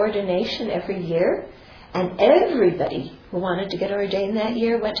one ordination every year, And everybody who wanted to get ordained that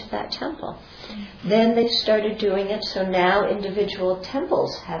year went to that temple. Then they started doing it, so now individual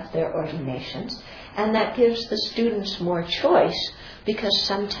temples have their ordinations, and that gives the students more choice, because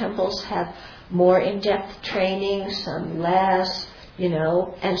some temples have more in-depth training, some less,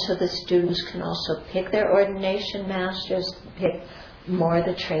 and so the students can also pick their ordination masters, pick more of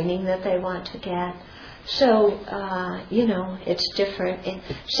the training that they want to get. So, it's different.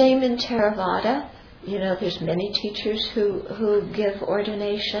 Same in Theravada. There's many teachers who give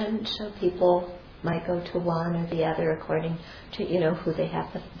ordination, so people might go to one or the other according to, who they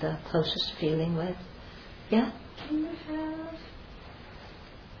have the closest feeling with. Yeah? Can you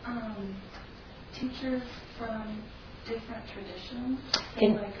have teachers from different traditions,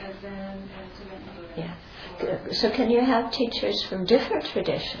 like a Zen and Tibetan Buddhist? Yeah. So can you have teachers from different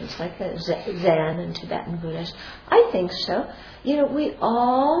traditions, like a Zen and Tibetan Buddhist? I think so. We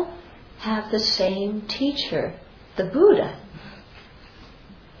all have the same teacher, the Buddha.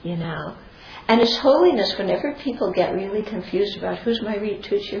 And His Holiness, whenever people get really confused about who's my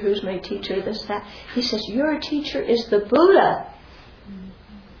teacher, who's my teacher, this, that, he says, your teacher is the Buddha.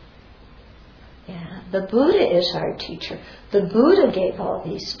 Yeah, the Buddha is our teacher. The Buddha gave all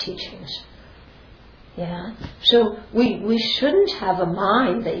these teachings. Yeah, so we shouldn't have a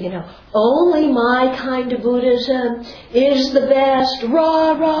mind that, only my kind of Buddhism is the best.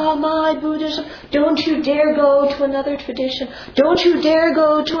 Rah, rah, my Buddhism. Don't you dare go to another tradition. Don't you dare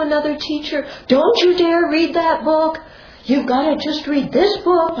go to another teacher. Don't you dare read that book. You've got to just read this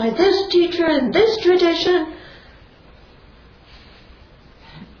book by this teacher in this tradition.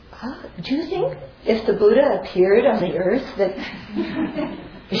 Do you think if the Buddha appeared on the earth that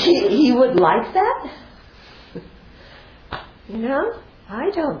he would like that? I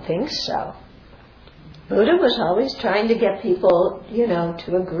don't think so. Buddha was always trying to get people,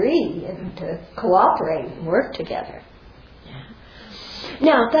 to agree and to cooperate and work together. Yeah.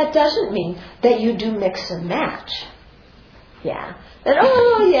 Now, that doesn't mean that you do mix and match. Yeah. That,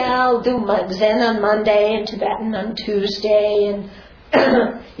 I'll do Zen on Monday and Tibetan on Tuesday and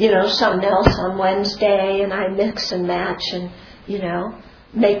something else on Wednesday, and I mix and match and,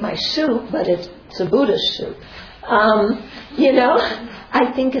 make my soup, but it's a Buddhist soup.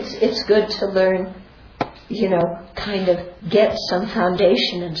 I think it's good to learn, kind of get some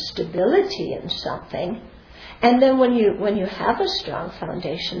foundation and stability in something. And then when you have a strong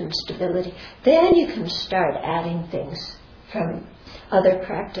foundation and stability, then you can start adding things from other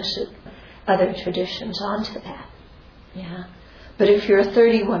practices, other traditions onto that. Yeah. But if you're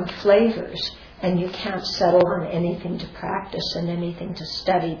 31 flavors and you can't settle on anything to practice and anything to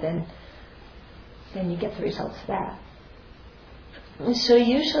study, then you get the results of that. And so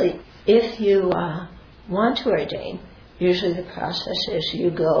usually, if you want to ordain, usually the process is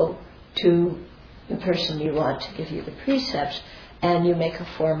you go to the person you want to give you the precepts and you make a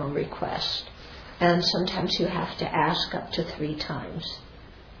formal request. And sometimes you have to ask up to 3 times,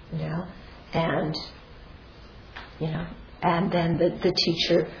 and then the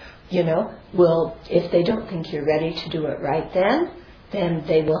teacher, will, if they don't think you're ready to do it right then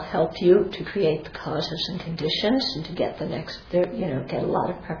they will help you to create the causes and conditions and to get the next, get a lot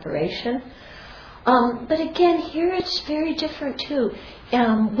of preparation. But again, here it's very different too.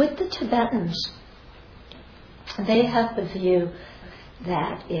 With the Tibetans, they have the view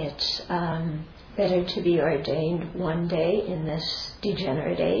that it's better to be ordained one day in this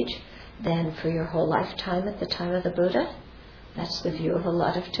degenerate age than for your whole lifetime at the time of the Buddha. That's the view of a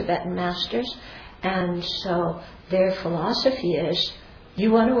lot of Tibetan masters. And so their philosophy is,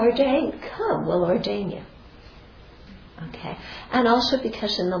 you want to ordain? Come, we'll ordain you. Okay. And also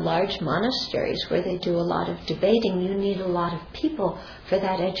because in the large monasteries where they do a lot of debating, you need a lot of people for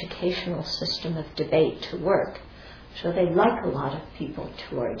that educational system of debate to work. So they like a lot of people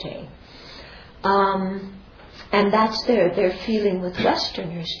to ordain. And that's their feeling with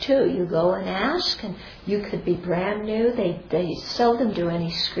Westerners too. You go and ask, and you could be brand new. They seldom do any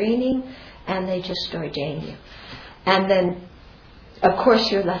screening, and they just ordain you. And then, of course,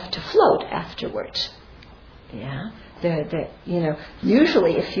 you're left to float afterwards. Yeah,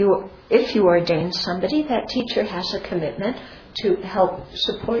 usually if you ordain somebody, that teacher has a commitment to help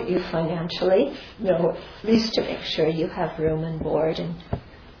support you financially. At least to make sure you have room and board and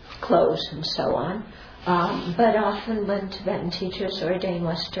clothes and so on. But often when Tibetan teachers ordain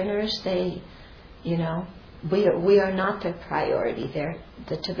Westerners, we are not their priority.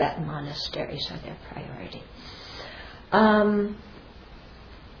 The Tibetan monasteries are their priority.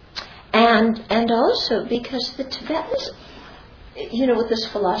 And also because the Tibetans, with this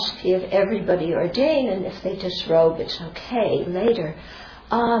philosophy of everybody ordained, and if they disrobe, it's okay later.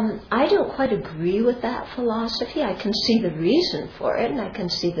 I don't quite agree with that philosophy. I can see the reason for it, and I can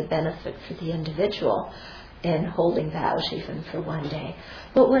see the benefit for the individual in holding vows even for one day.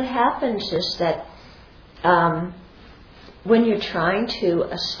 But what happens is that when you're trying to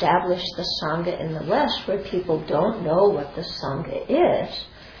establish the Sangha in the West, where people don't know what the Sangha is,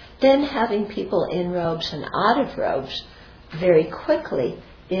 then having people in robes and out of robes very quickly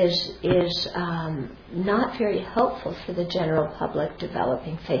is not very helpful for the general public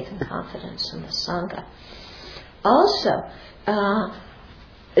developing faith and confidence in the Sangha. Also,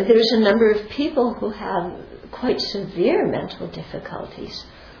 there's a number of people who have quite severe mental difficulties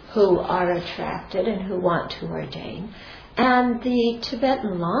who are attracted and who want to ordain. And the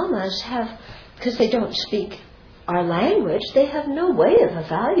Tibetan lamas have, because they don't speak our language, they have no way of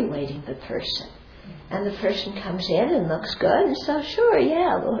evaluating the person. And the person comes in and looks good, and so sure,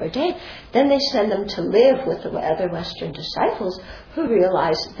 yeah, we'll ordain. Then they send them to live with the other Western disciples who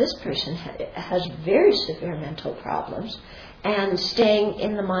realize this person has very severe mental problems, and staying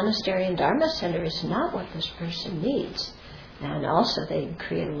in the monastery and Dharma center is not what this person needs. And also they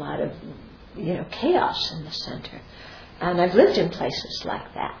create a lot of, chaos in the center. And I've lived in places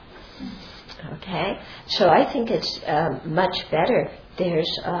like that. Okay? So I think it's much better.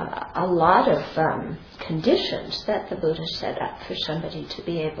 There's a lot of conditions that the Buddha set up for somebody to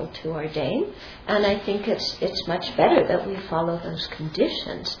be able to ordain. And I think it's much better that we follow those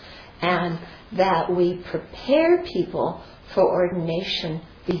conditions and that we prepare people for ordination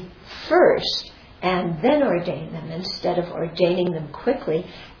first and then ordain them, instead of ordaining them quickly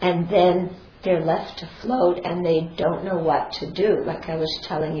and then they're left to float and they don't know what to do. Like I was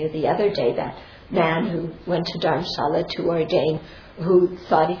telling you the other day, that man who went to Dharamsala to ordain, who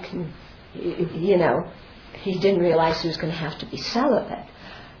thought he can, he didn't realize he was going to have to be celibate.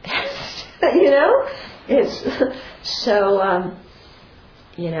 It's so,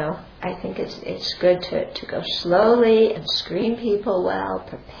 I think it's good to go slowly and screen people well,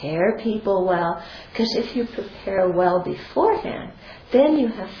 prepare people well, because if you prepare well beforehand, then you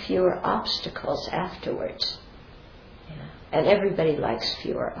have fewer obstacles afterwards. And everybody likes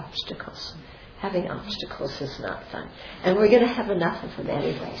fewer obstacles. Having obstacles is not fun. And we're going to have enough of them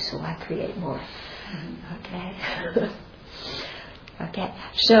anyway, so why create more? Okay? Okay.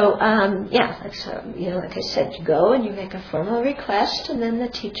 So, like I said, you go and you make a formal request, and then the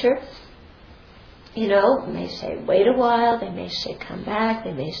teacher, may say, wait a while, they may say, come back,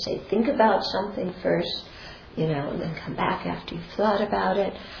 they may say, think about something first, and then come back after you've thought about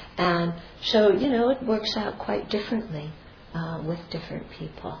it. And so, it works out quite differently with different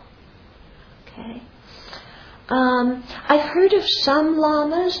people. Okay. I've heard of some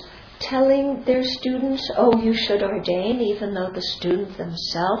lamas telling their students, you should ordain, even though the student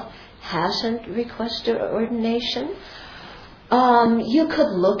themselves hasn't requested ordination. You could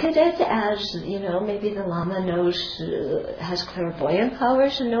look at it as, maybe the Lama has clairvoyant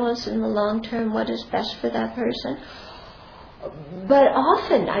powers and knows in the long term what is best for that person. But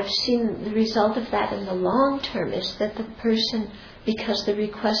often I've seen the result of that in the long term is that the person, because the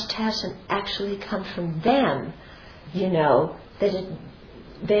request hasn't actually come from them,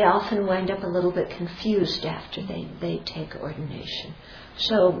 they often wind up a little bit confused after they take ordination.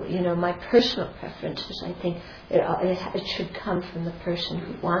 So, my personal preference is I think it should come from the person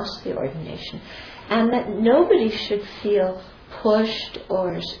who wants the ordination. And that nobody should feel pushed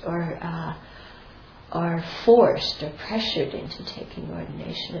or forced or pressured into taking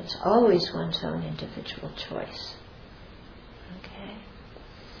ordination. It's always one's own individual choice. Okay.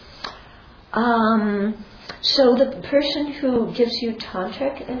 So the person who gives you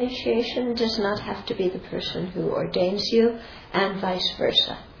tantric initiation does not have to be the person who ordains you, and vice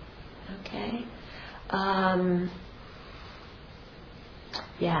versa. Okay?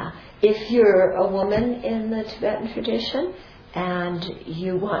 If you're a woman in the Tibetan tradition and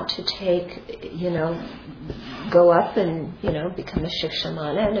you want to take, go up and, become a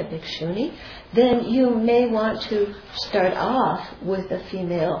shikshamana and a bhikshuni, then you may want to start off with a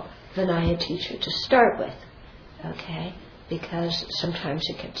female Vinaya teacher to start with, okay? Because sometimes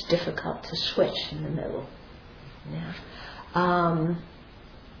it gets difficult to switch in the middle.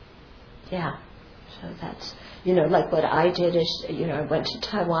 So that's, like what I did is, I went to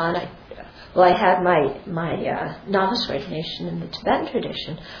Taiwan. I had my novice ordination in the Tibetan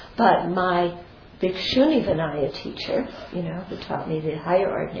tradition, but my Bhikshuni Vinaya teacher, who taught me the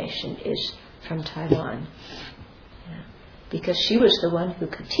higher ordination, is from Taiwan. Because she was the one who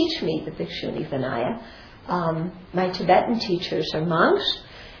could teach me the Bhikshuni Vinaya. My Tibetan teachers are monks,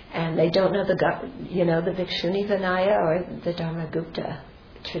 and they don't know the Bhikshuni Vinaya or the Dharmagupta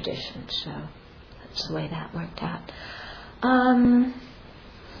tradition. So that's the way that worked out.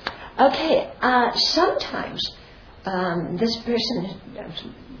 Okay, sometimes this person,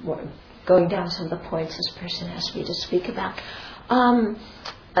 going down some of the points this person asked me to speak about,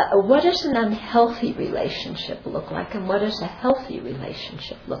 what does an unhealthy relationship look like, and what does a healthy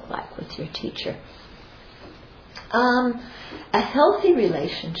relationship look like with your teacher? A healthy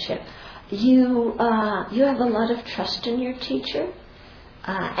relationship, you have a lot of trust in your teacher,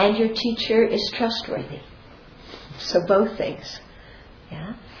 and your teacher is trustworthy. So both things,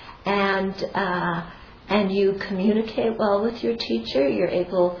 yeah. And you communicate well with your teacher. You're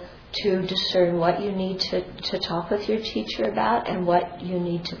able to discern what you need to talk with your teacher about and what you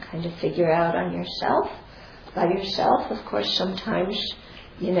need to kind of figure out on yourself, by yourself. Of course, sometimes,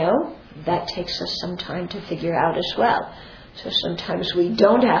 that takes us some time to figure out as well. So sometimes we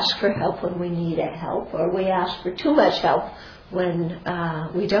don't ask for help when we need help, or we ask for too much help when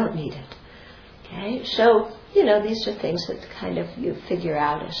we don't need it. Okay, so, these are things that kind of you figure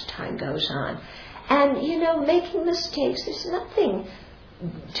out as time goes on. And, making mistakes, there's nothing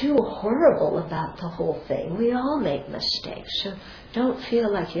too horrible about the whole thing. We all make mistakes, so don't feel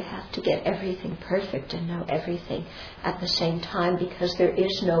like you have to get everything perfect and know everything at the same time, because there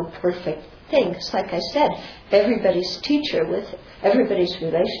is no perfect thing. Because like I said, everybody's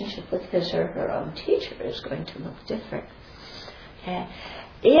relationship with his or her own teacher is going to look different. Okay.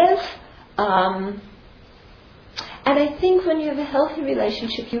 And I think when you have a healthy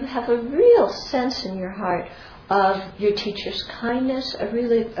relationship, you have a real sense in your heart of your teacher's kindness, a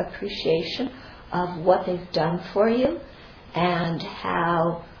real appreciation of what they've done for you, and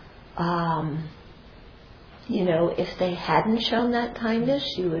how, if they hadn't shown that kindness,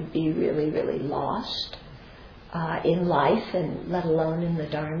 you would be really, really lost in life, and let alone in the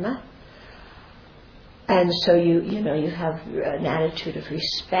Dharma. And so you have an attitude of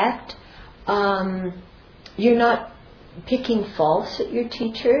respect. You're not picking faults at your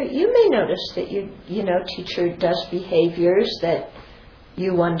teacher. You may notice that your teacher does behaviors that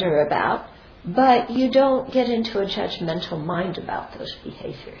you wonder about, but you don't get into a judgmental mind about those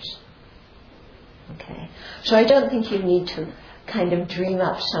behaviors. Okay? So I don't think you need to kind of dream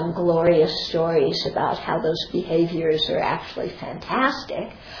up some glorious stories about how those behaviors are actually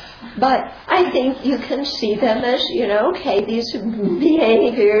fantastic. But I think you can see them as, okay, these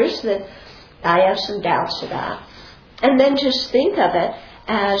behaviors that I have some doubts about. And then just think of it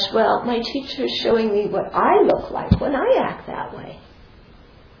as, well, my teacher is showing me what I look like when I act that way.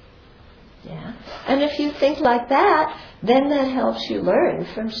 Yeah. And if you think like that, then that helps you learn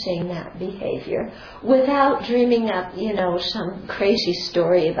from seeing that behavior without dreaming up, some crazy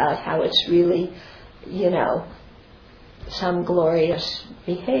story about how it's really, some glorious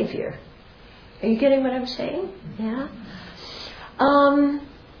behavior. Are you getting what I'm saying? Yeah.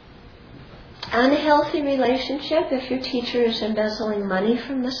 Unhealthy relationship, if your teacher is embezzling money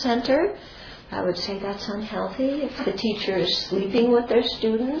from the center, I would say that's unhealthy. If the teacher is sleeping with their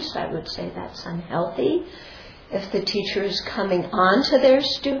students, I would say that's unhealthy. If the teacher is coming on to their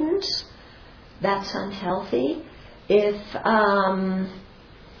students, that's unhealthy. If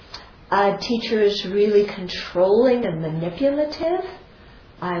a teacher is really controlling and manipulative,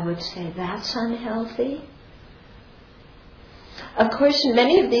 I would say that's unhealthy. Of course, in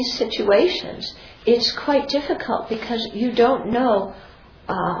many of these situations, it's quite difficult because you don't know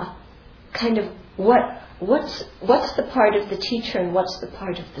kind of what's the part of the teacher and what's the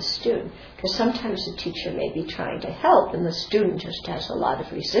part of the student. Because sometimes the teacher may be trying to help and the student just has a lot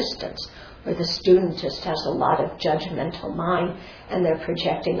of resistance, or the student just has a lot of judgmental mind and they're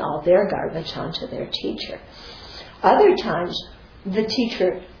projecting all their garbage onto their teacher. Other times, the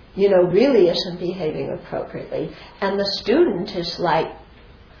teacher really isn't behaving appropriately. And the student is like,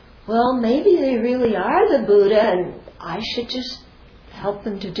 well, maybe they really are the Buddha and I should just help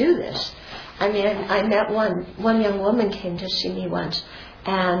them to do this. I mean, I met one young woman came to see me once,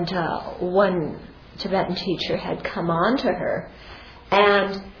 and one Tibetan teacher had come on to her,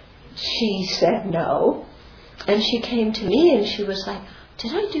 and she said no. And she came to me and she was like,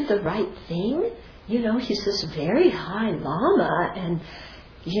 did I do the right thing? He's this very high Lama, and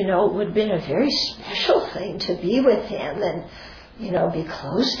it would have been a very special thing to be with him and, be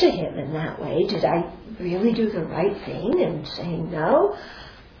close to him in that way. Did I really do the right thing in saying no?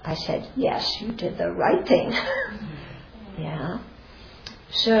 I said, yes, you did the right thing. Yeah.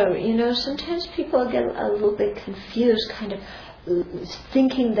 So, sometimes people get a little bit confused, kind of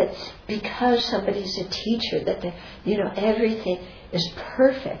thinking that because somebody's a teacher, that everything is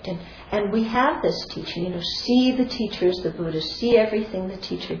perfect. And we have this teaching, see the teacher as the Buddha, see everything the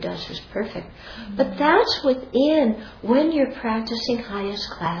teacher does is perfect. But that's within when you're practicing highest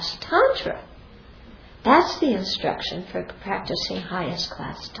class Tantra. That's the instruction for practicing highest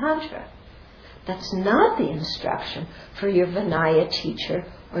class Tantra. That's not the instruction for your Vinaya teacher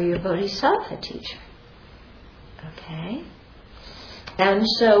or your Bodhisattva teacher. Okay? And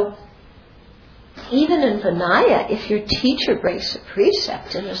so, even in Vinaya, if your teacher breaks a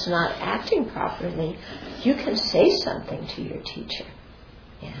precept and is not acting properly, you can say something to your teacher.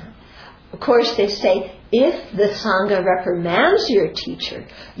 Yeah. Of course, they say, if the Sangha reprimands your teacher,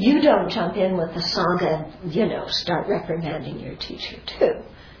 you don't jump in with the Sangha and, start reprimanding your teacher too.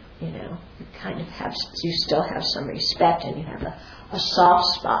 You kind of you still have some respect and you have a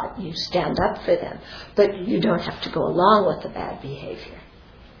soft spot and you stand up for them. But you don't have to go along with the bad behavior.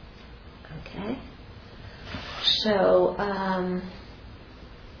 Okay? So,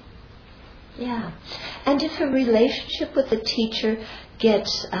 yeah. And if a relationship with the teacher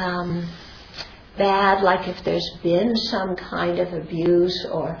gets bad, like if there's been some kind of abuse,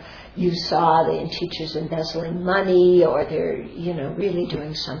 or you saw the teacher's embezzling money, or they're, really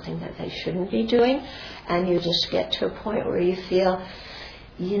doing something that they shouldn't be doing, and you just get to a point where you feel,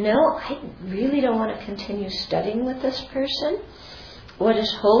 I really don't want to continue studying with this person. What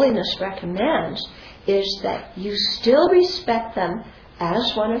His Holiness recommends is that you still respect them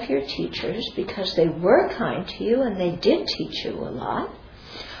as one of your teachers because they were kind to you and they did teach you a lot,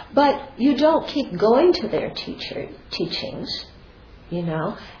 but you don't keep going to their teachings,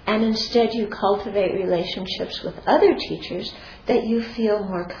 and instead you cultivate relationships with other teachers that you feel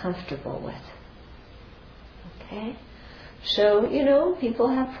more comfortable with. Okay? So, people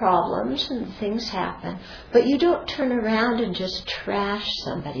have problems and things happen, but you don't turn around and just trash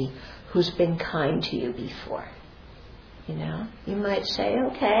somebody who's been kind to you before. You might say,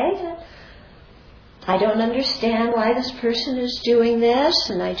 okay, I don't understand why this person is doing this,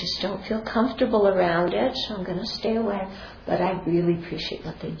 and I just don't feel comfortable around it, so I'm going to stay away. But I really appreciate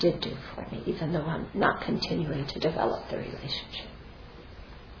what they did do for me, even though I'm not continuing to develop the relationship.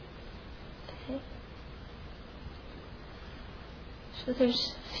 Okay? So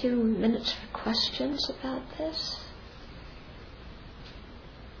there's a few minutes for questions about this.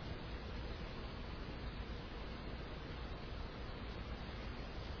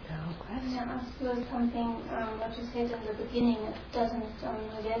 Can I ask you something, what you said in the beginning, it doesn't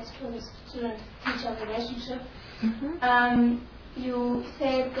relate to the student-teacher relationship. Mm-hmm. You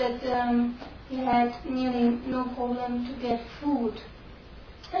said that you had nearly no problem to get food.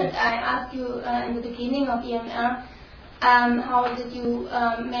 And I asked you in the beginning of EMR, how did you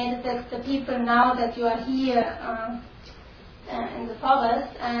make it that the people now that you are here in the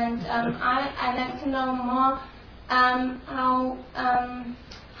forest, and I'd like to know more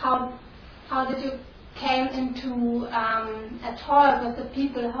how did you came into a talk with the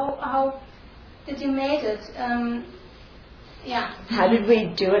people? How did you make it? Yeah. How did we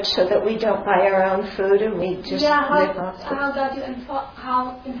do it so that we don't buy our own food and we just live off food? How did you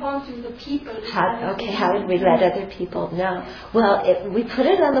informed you the people? How did we let other people know? Well, we put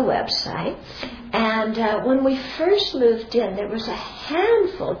it on the website, and when we first moved in, there was a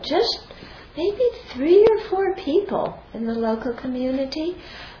handful, just maybe 3 or 4 people in the local community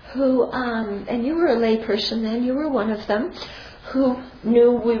who, and you were a lay person then, you were one of them, who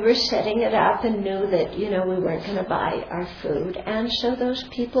knew we were setting it up and knew that, we weren't going to buy our food. And so those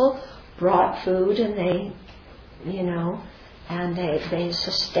people brought food and they, and they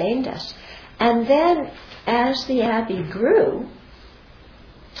sustained us. And then as the Abbey grew,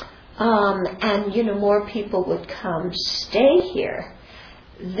 and, more people would come stay here,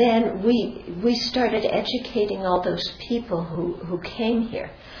 then we started educating all those people who came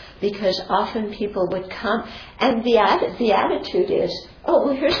here. Because often people would come, and the attitude is, oh,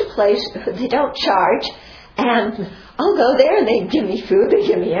 well, here's a place, they don't charge, and I'll go there, and they give me food, they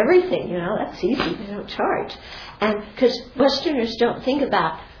give me everything, that's easy, they don't charge. And because Westerners don't think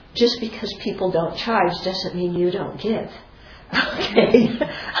about, just because people don't charge doesn't mean you don't give. Okay.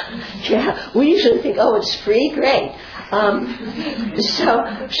 Yeah, we usually think, oh, it's free, great.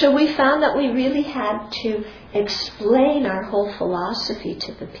 So we found that we really had to explain our whole philosophy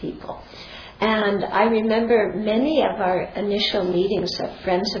to the people. And I remember many of our initial meetings of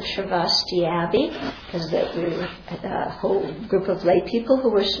Friends of Sravasti Abbey, because we were a whole group of lay people who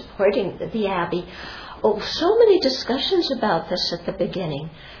were supporting the Abbey. Oh, so many discussions about this at the beginning,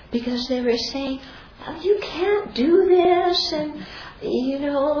 because they were saying, you can't do this, and you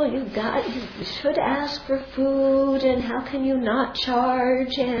should ask for food, and how can you not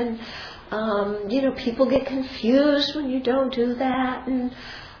charge, and people get confused when you don't do that, and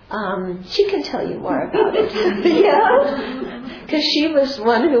she can tell you more about it, because she was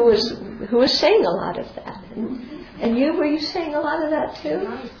one who was saying a lot of that, and were you saying a lot of that too? When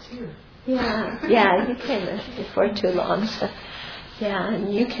I was here, Yeah, you came before too long, so yeah,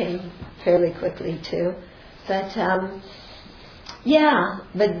 and you came fairly quickly too. But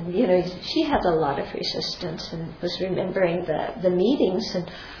she had a lot of resistance and was remembering the meetings and,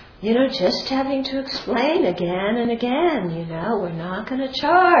 just having to explain again and again, we're not going to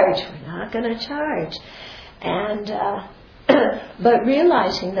charge. And, but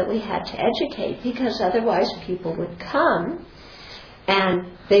realizing that we had to educate because otherwise people would come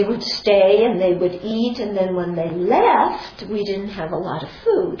and they would stay and they would eat, and then when they left, we didn't have a lot of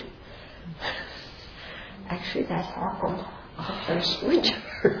food. Actually, that happened the first winter.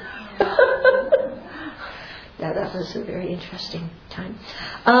 Yeah, that was a very interesting time.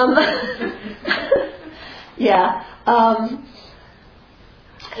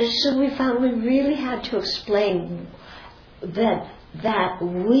 So we found we really had to explain that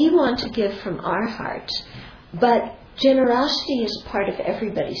we want to give from our hearts, but generosity is part of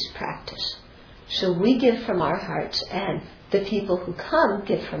everybody's practice. So we give from our hearts, and the people who come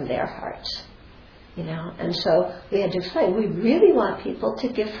give from their hearts. And so we had to explain, we really want people to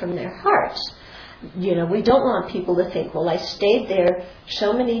give from their hearts. We don't want people to think, well, I stayed there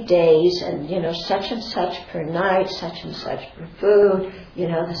so many days and, such and such per night, such and such per food,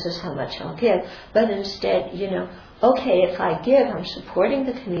 this is how much I'll give. But instead, okay, if I give, I'm supporting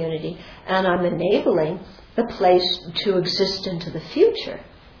the community and I'm enabling the place to exist into the future,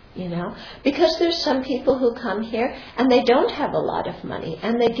 because there's some people who come here and they don't have a lot of money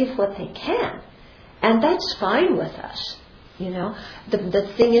and they give what they can. And that's fine with us.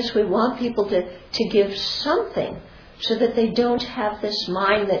 The thing is, we want people to give something so that they don't have this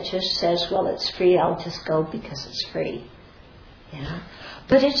mind that just says, well, it's free, I'll just go because it's free.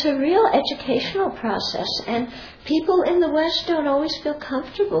 But it's a real educational process, and people in the West don't always feel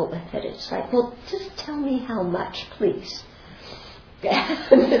comfortable with it. It's like, well, just tell me how much, please.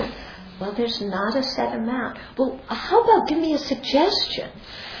 Well, there's not a set amount. Well, how about give me a suggestion?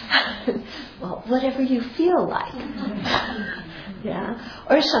 Well, whatever you feel like.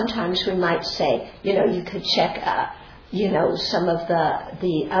 Or sometimes we might say, you could check, some of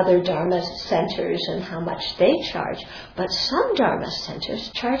the other Dharma centers and how much they charge. But some Dharma centers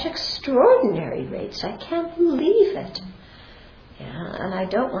charge extraordinary rates. I can't believe it. And I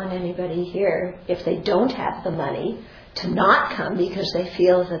don't want anybody here, if they don't have the money, to not come because they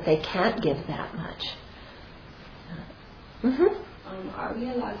feel that they can't give that much. Are we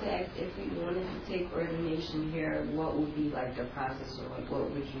allowed to ask if we wanted to take ordination here, what would be like the process, or like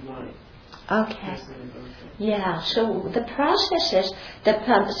what would you want? Okay. So the process is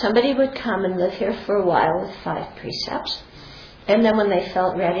that somebody would come and live here for a while with 5 precepts, and then when they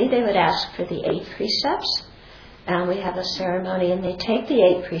felt ready, they would ask for the 8 precepts, and we have a ceremony, and they take the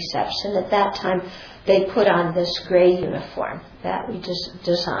 8 precepts, and at that time they put on this gray uniform that we just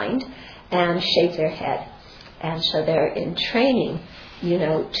designed and shave their head. And so they're in training,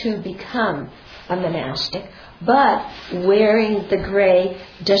 to become a monastic. But wearing the gray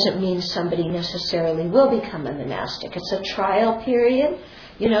doesn't mean somebody necessarily will become a monastic. It's a trial period,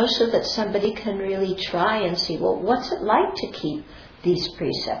 so that somebody can really try and see, well, what's it like to keep these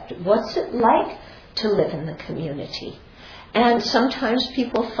precepts? What's it like to live in the community? And sometimes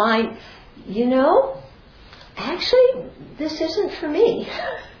people find, actually, this isn't for me.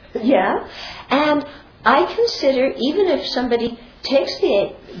 And I consider, even if somebody takes the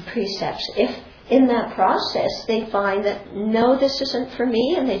 8 precepts, if in that process they find that, no, this isn't for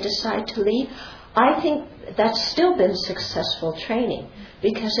me, and they decide to leave, I think that's still been successful training,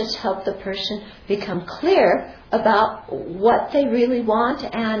 because it's helped the person become clear about what they really want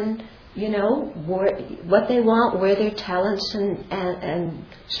and, what they want, where their talents and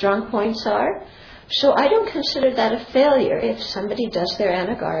strong points are. So I don't consider that a failure if somebody does their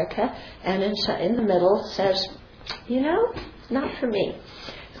anagarika and in the middle says, not for me.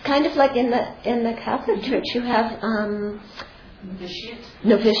 It's kind of like in the Catholic Church, you have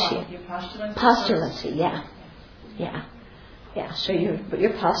novitiate. Postulancy, yeah. So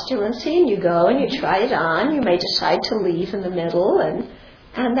your postulancy, and you go and you try it on. You may decide to leave in the middle,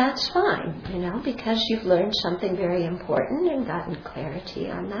 and that's fine, because you've learned something very important and gotten clarity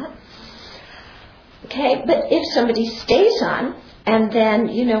on that. Okay, but if somebody stays on, and then,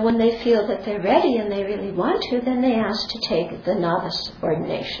 when they feel that they're ready and they really want to, then they ask to take the novice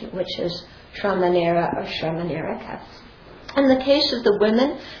ordination, which is Shramanera or Shramanarika. In the case of the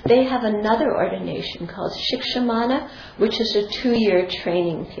women, they have another ordination called Shikshamana, which is a 2-year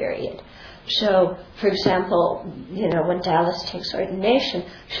training period. So, for example, when Dallas takes ordination,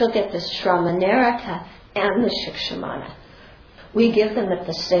 she'll get the Shramanarika and the Shikshamana. We give them at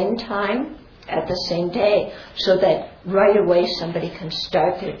the same time at the same day, so that right away somebody can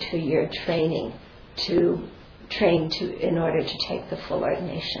start their 2-year training in order to take the full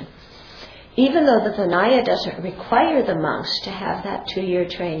ordination. Even though the Vinaya doesn't require the monks to have that 2-year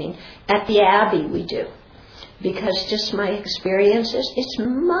training, at the Abbey we do. Because just my experience is it's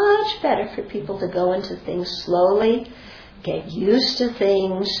much better for people to go into things slowly, get used to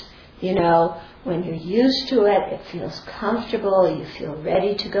things. When you're used to it, it feels comfortable, you feel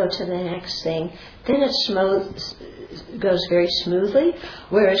ready to go to the next thing, then it goes very smoothly.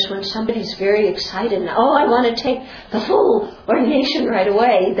 Whereas when somebody's very excited and, I want to take the full ordination right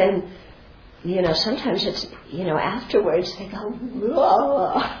away, then, sometimes it's, afterwards they go,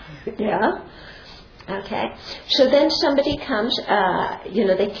 whoa, yeah. Okay, so then somebody comes,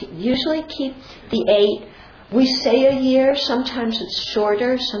 they usually keep the 8. We say a year, sometimes it's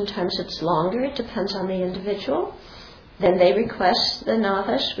shorter, sometimes it's longer, it depends on the individual. Then they request the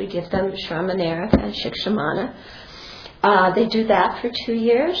novice, we give them Shramanera and Shikshamana. They do that for 2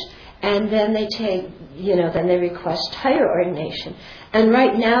 years, and then they take, then they request higher ordination. And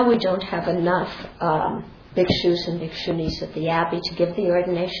right now we don't have enough bhikshus and bhikshunis at the Abbey to give the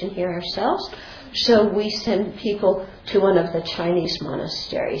ordination here ourselves. So we send people to one of the Chinese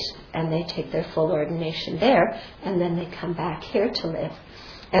monasteries, and they take their full ordination there, and then they come back here to live.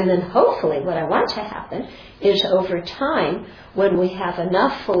 And then hopefully what I want to happen is over time, when we have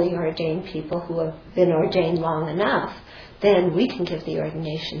enough fully ordained people who have been ordained long enough, then we can give the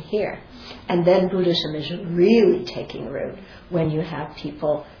ordination here. And then Buddhism is really taking root when you have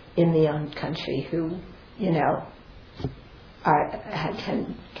people in the own country who,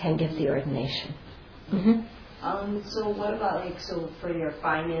 can give the ordination. Mm-hmm. So what about for your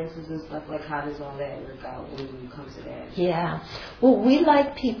finances and stuff, how does all that work out when you come to that? Yeah. Well, we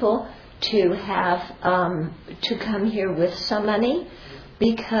like people to have to come here with some money,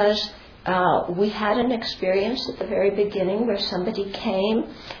 because we had an experience at the very beginning where somebody came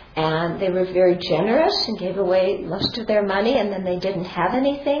and they were very generous and gave away most of their money, and then they didn't have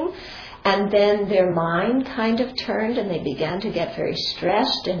anything. And then their mind kind of turned, and they began to get very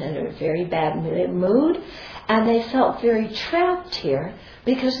stressed and in a very bad mood. And they felt very trapped here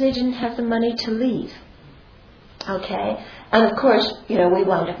because they didn't have the money to leave. Okay? And of course, we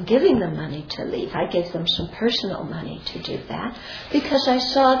wound up giving them money to leave. I gave them some personal money to do that, because I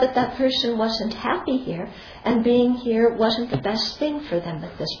saw that person wasn't happy here, and being here wasn't the best thing for them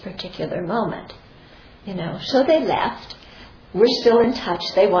at this particular moment. So they left. We're still in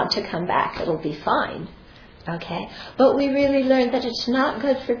touch. They want to come back. It'll be fine. Okay? But we really learned that it's not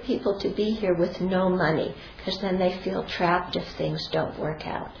good for people to be here with no money, because then they feel trapped if things don't work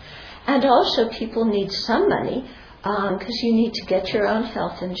out. And also people need some money, because you need to get your own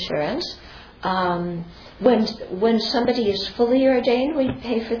health insurance. When somebody is fully ordained, we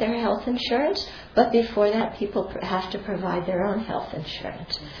pay for their health insurance, but before that people have to provide their own health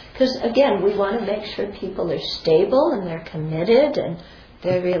insurance. Because again, we want to make sure people are stable and they're committed and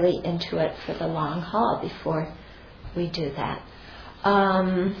they're really into it for the long haul before we do that.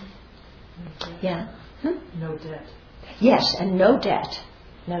 Yeah? No debt. Yes, and no debt.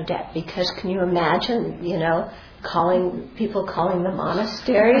 No debt, because can you imagine, people calling the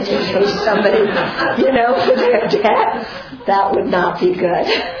monastery to chase somebody, for their debt? That would not be good.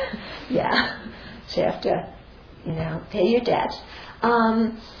 Yeah. So you have to, pay your debt.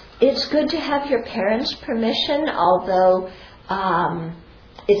 It's good to have your parents' permission, although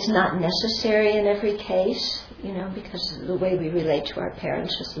it's not necessary in every case, because the way we relate to our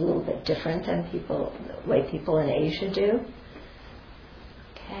parents is a little bit different than the way people in Asia do.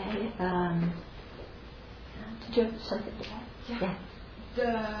 Okay. Did you have something to add? Yeah.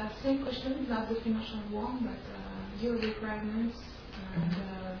 The same question, not the financial one, but your requirements and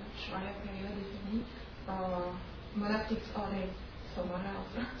trial period, if any, or monastics or someone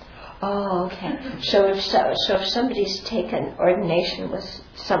else. Oh, okay. So if somebody's taken ordination with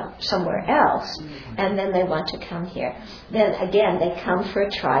somewhere else, and then they want to come here, then again they come for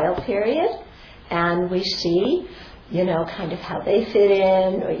a trial period, and we see, kind of how they fit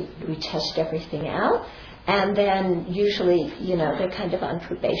in. We test everything out. And then usually, they're kind of on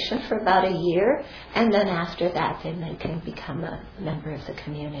probation for about a year. And then after that, then they can become a member of the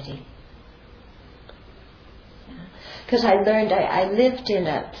community. Because I learned, I lived in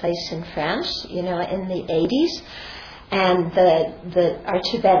a place in France, in the 80s. And our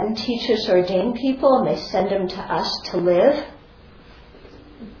Tibetan teachers ordain people, and they send them to us to live.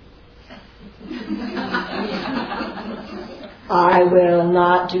 I will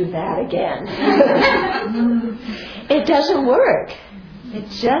not do that again. It doesn't work. It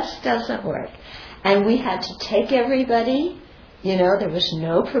just doesn't work. And we had to take everybody There was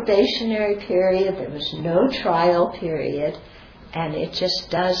no probationary period, there was no trial period, and it just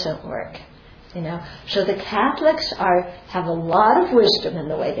doesn't work. So the Catholics have a lot of wisdom in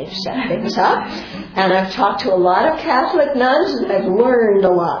the way they've set things up, and I've talked to a lot of Catholic nuns, and I've learned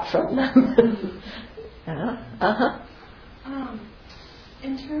a lot from them.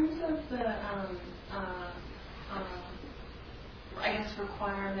 In terms of the, I guess,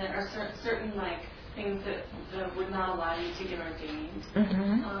 requirement or certain things that would not allow you to get ordained.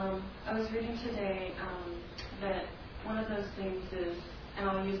 I was reading today that one of those things is, and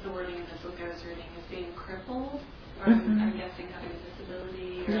I'll use the wording in this book I was reading, is being crippled, or I'm guessing having a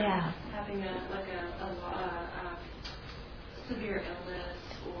disability, or having a severe illness,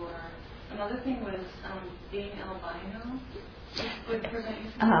 or another thing was being albino. Would prevent you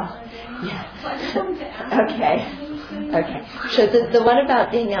from ordaining. So I just wanted to ask. Okay. So the one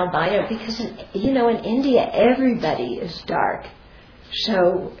about being albino, because in India everybody is dark.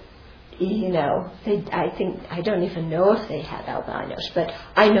 So I don't even know if they have albinos, but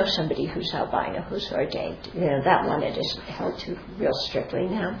I know somebody who's albino who's ordained. That one it is held to real strictly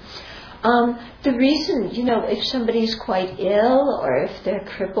now. The reason, if somebody's quite ill or if they're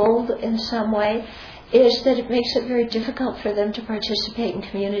crippled in some way, is that it makes it very difficult for them to participate in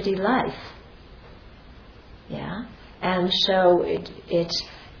community life. Yeah, and so it's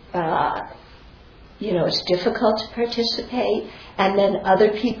difficult to participate, and then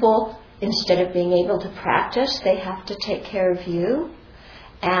other people, instead of being able to practice, they have to take care of you,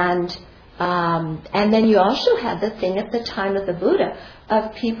 and then you also have the thing at the time of the Buddha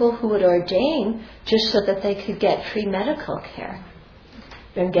of people who would ordain just so that they could get free medical care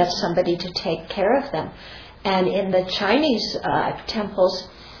and get somebody to take care of them. And in the Chinese temples,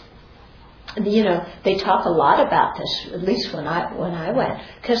 they talk a lot about this, at least when I went,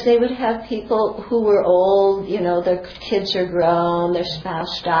 because they would have people who were old, their kids are grown, their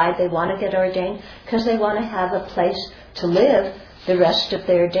spouse died, they want to get ordained because they want to have a place to live the rest of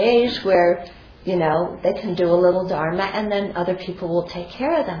their days where, they can do a little dharma, and then other people will take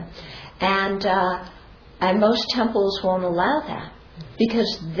care of them. And most temples won't allow that,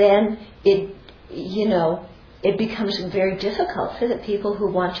 because then it becomes very difficult for the people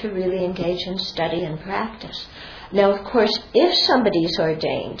who want to really engage in study and practice. Now, of course, if somebody's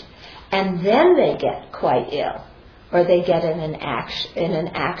ordained and then they get quite ill, or they get in an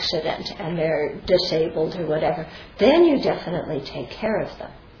accident and they're disabled or whatever, then you definitely take care of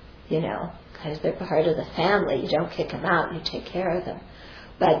them, because they're part of the family. You don't kick them out, you take care of them.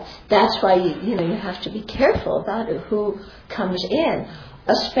 But that's why you have to be careful about who comes in,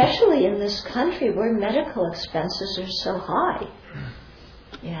 especially in this country where medical expenses are so high.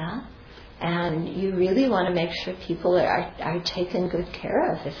 Yeah, and you really want to make sure people are taken good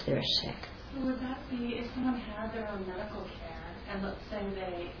care of if they're sick. So would that be if someone had their own medical care, and let's say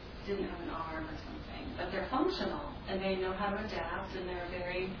they didn't have an arm or something, but they're functional and they know how to adapt and they're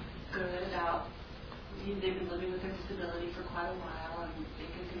very good about, they've been living with their disability for quite a while and they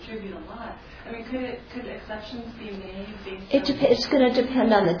can contribute a lot. I mean, could exceptions be made based on... It's going to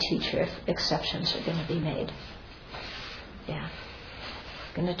depend on the teacher if exceptions are going to be made. Yeah.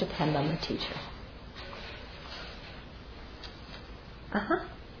 It's going to depend on the teacher.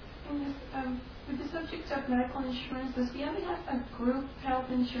 With the subject of medical insurance, does the other have a group health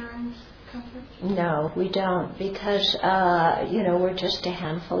insurance coverage? No, we don't, because we're just a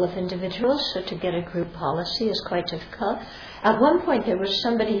handful of individuals, so to get a group policy is quite difficult. At one point there was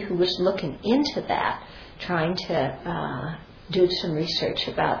somebody who was looking into that, trying to do some research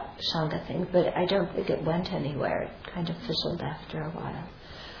about Sangha things, but I don't think it went anywhere. It kind of fizzled after a while.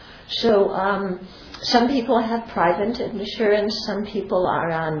 So some people have private insurance, some people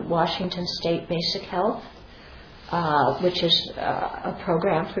are on Washington State Basic Health, which is a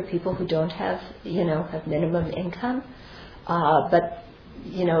program for people who don't have minimum income. But,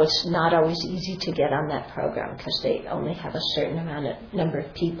 it's not always easy to get on that program because they only have a certain number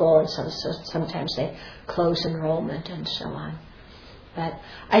of people, and so sometimes they close enrollment and so on. But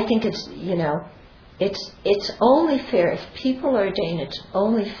I think it's only fair, if people ordain, it's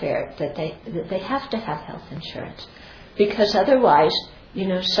only fair that they have to have health insurance. Because otherwise,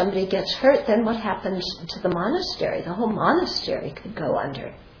 somebody gets hurt, then what happens to the monastery? The whole monastery could go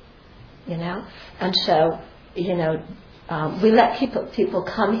under, And so, we let people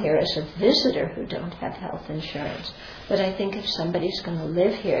come here as a visitor who don't have health insurance. But I think if somebody's going to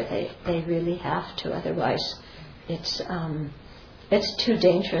live here, they really have to. Otherwise, it's too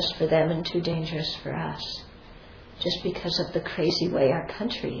dangerous for them and too dangerous for us, just because of the crazy way our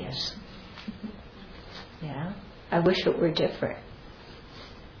country is. Yeah, I wish it were different.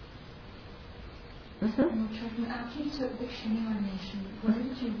 After you took the incarnation, where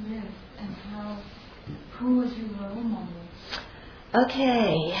did you live and who was your role model?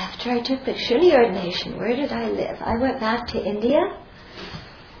 Okay, after I took the Shuni ordination, where did I live? I went back to India,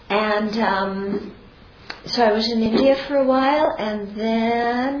 and so I was in India for a while, and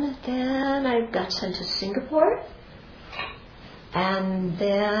then I got sent to Singapore, and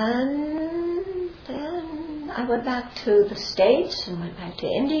then I went back to the States, and went back to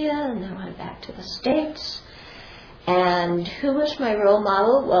India, and then went back to the States. And who was my role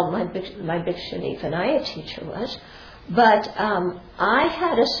model? Well, my Bhikshuni Vinaya teacher was. But I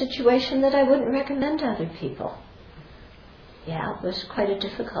had a situation that I wouldn't recommend to other people. Yeah, it was quite a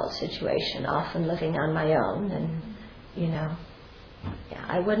difficult situation, often living on my own, and,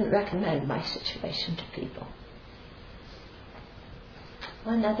 I wouldn't recommend my situation to people.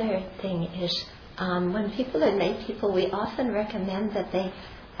 One other thing is, when people are lay people, we often recommend that they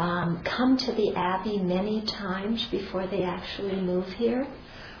come to the Abbey many times before they actually move here,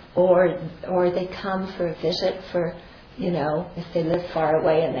 or they come for a visit for, if they live far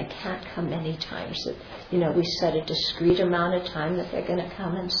away and they can't come many times, that, we set a discrete amount of time that they're going to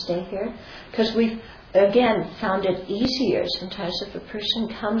come and stay here. Because we've, again, found it easier sometimes if a person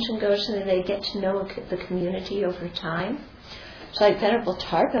comes and goes and they get to know the community over time. It's like Venerable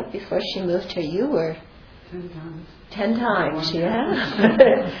Targa, before she moved here, you were 10 times,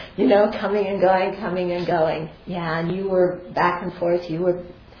 yeah? Coming and going. Yeah, and you were back and forth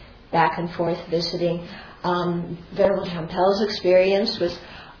visiting. Venerable Champel's experience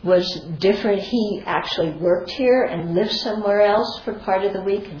was different. He actually worked here and lived somewhere else for part of the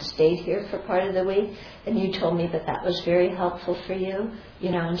week and stayed here for part of the week. And you told me that was very helpful for you,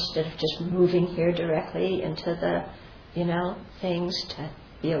 instead of just moving here directly into the, things, to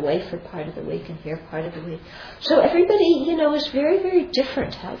be away for part of the week and here part of the week. So everybody, is very, very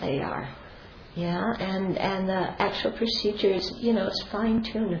different how they are. Yeah, and the actual procedures, it's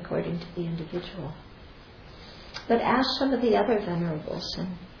fine-tuned according to the individual. But ask some of the other venerables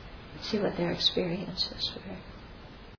and see what their experiences were.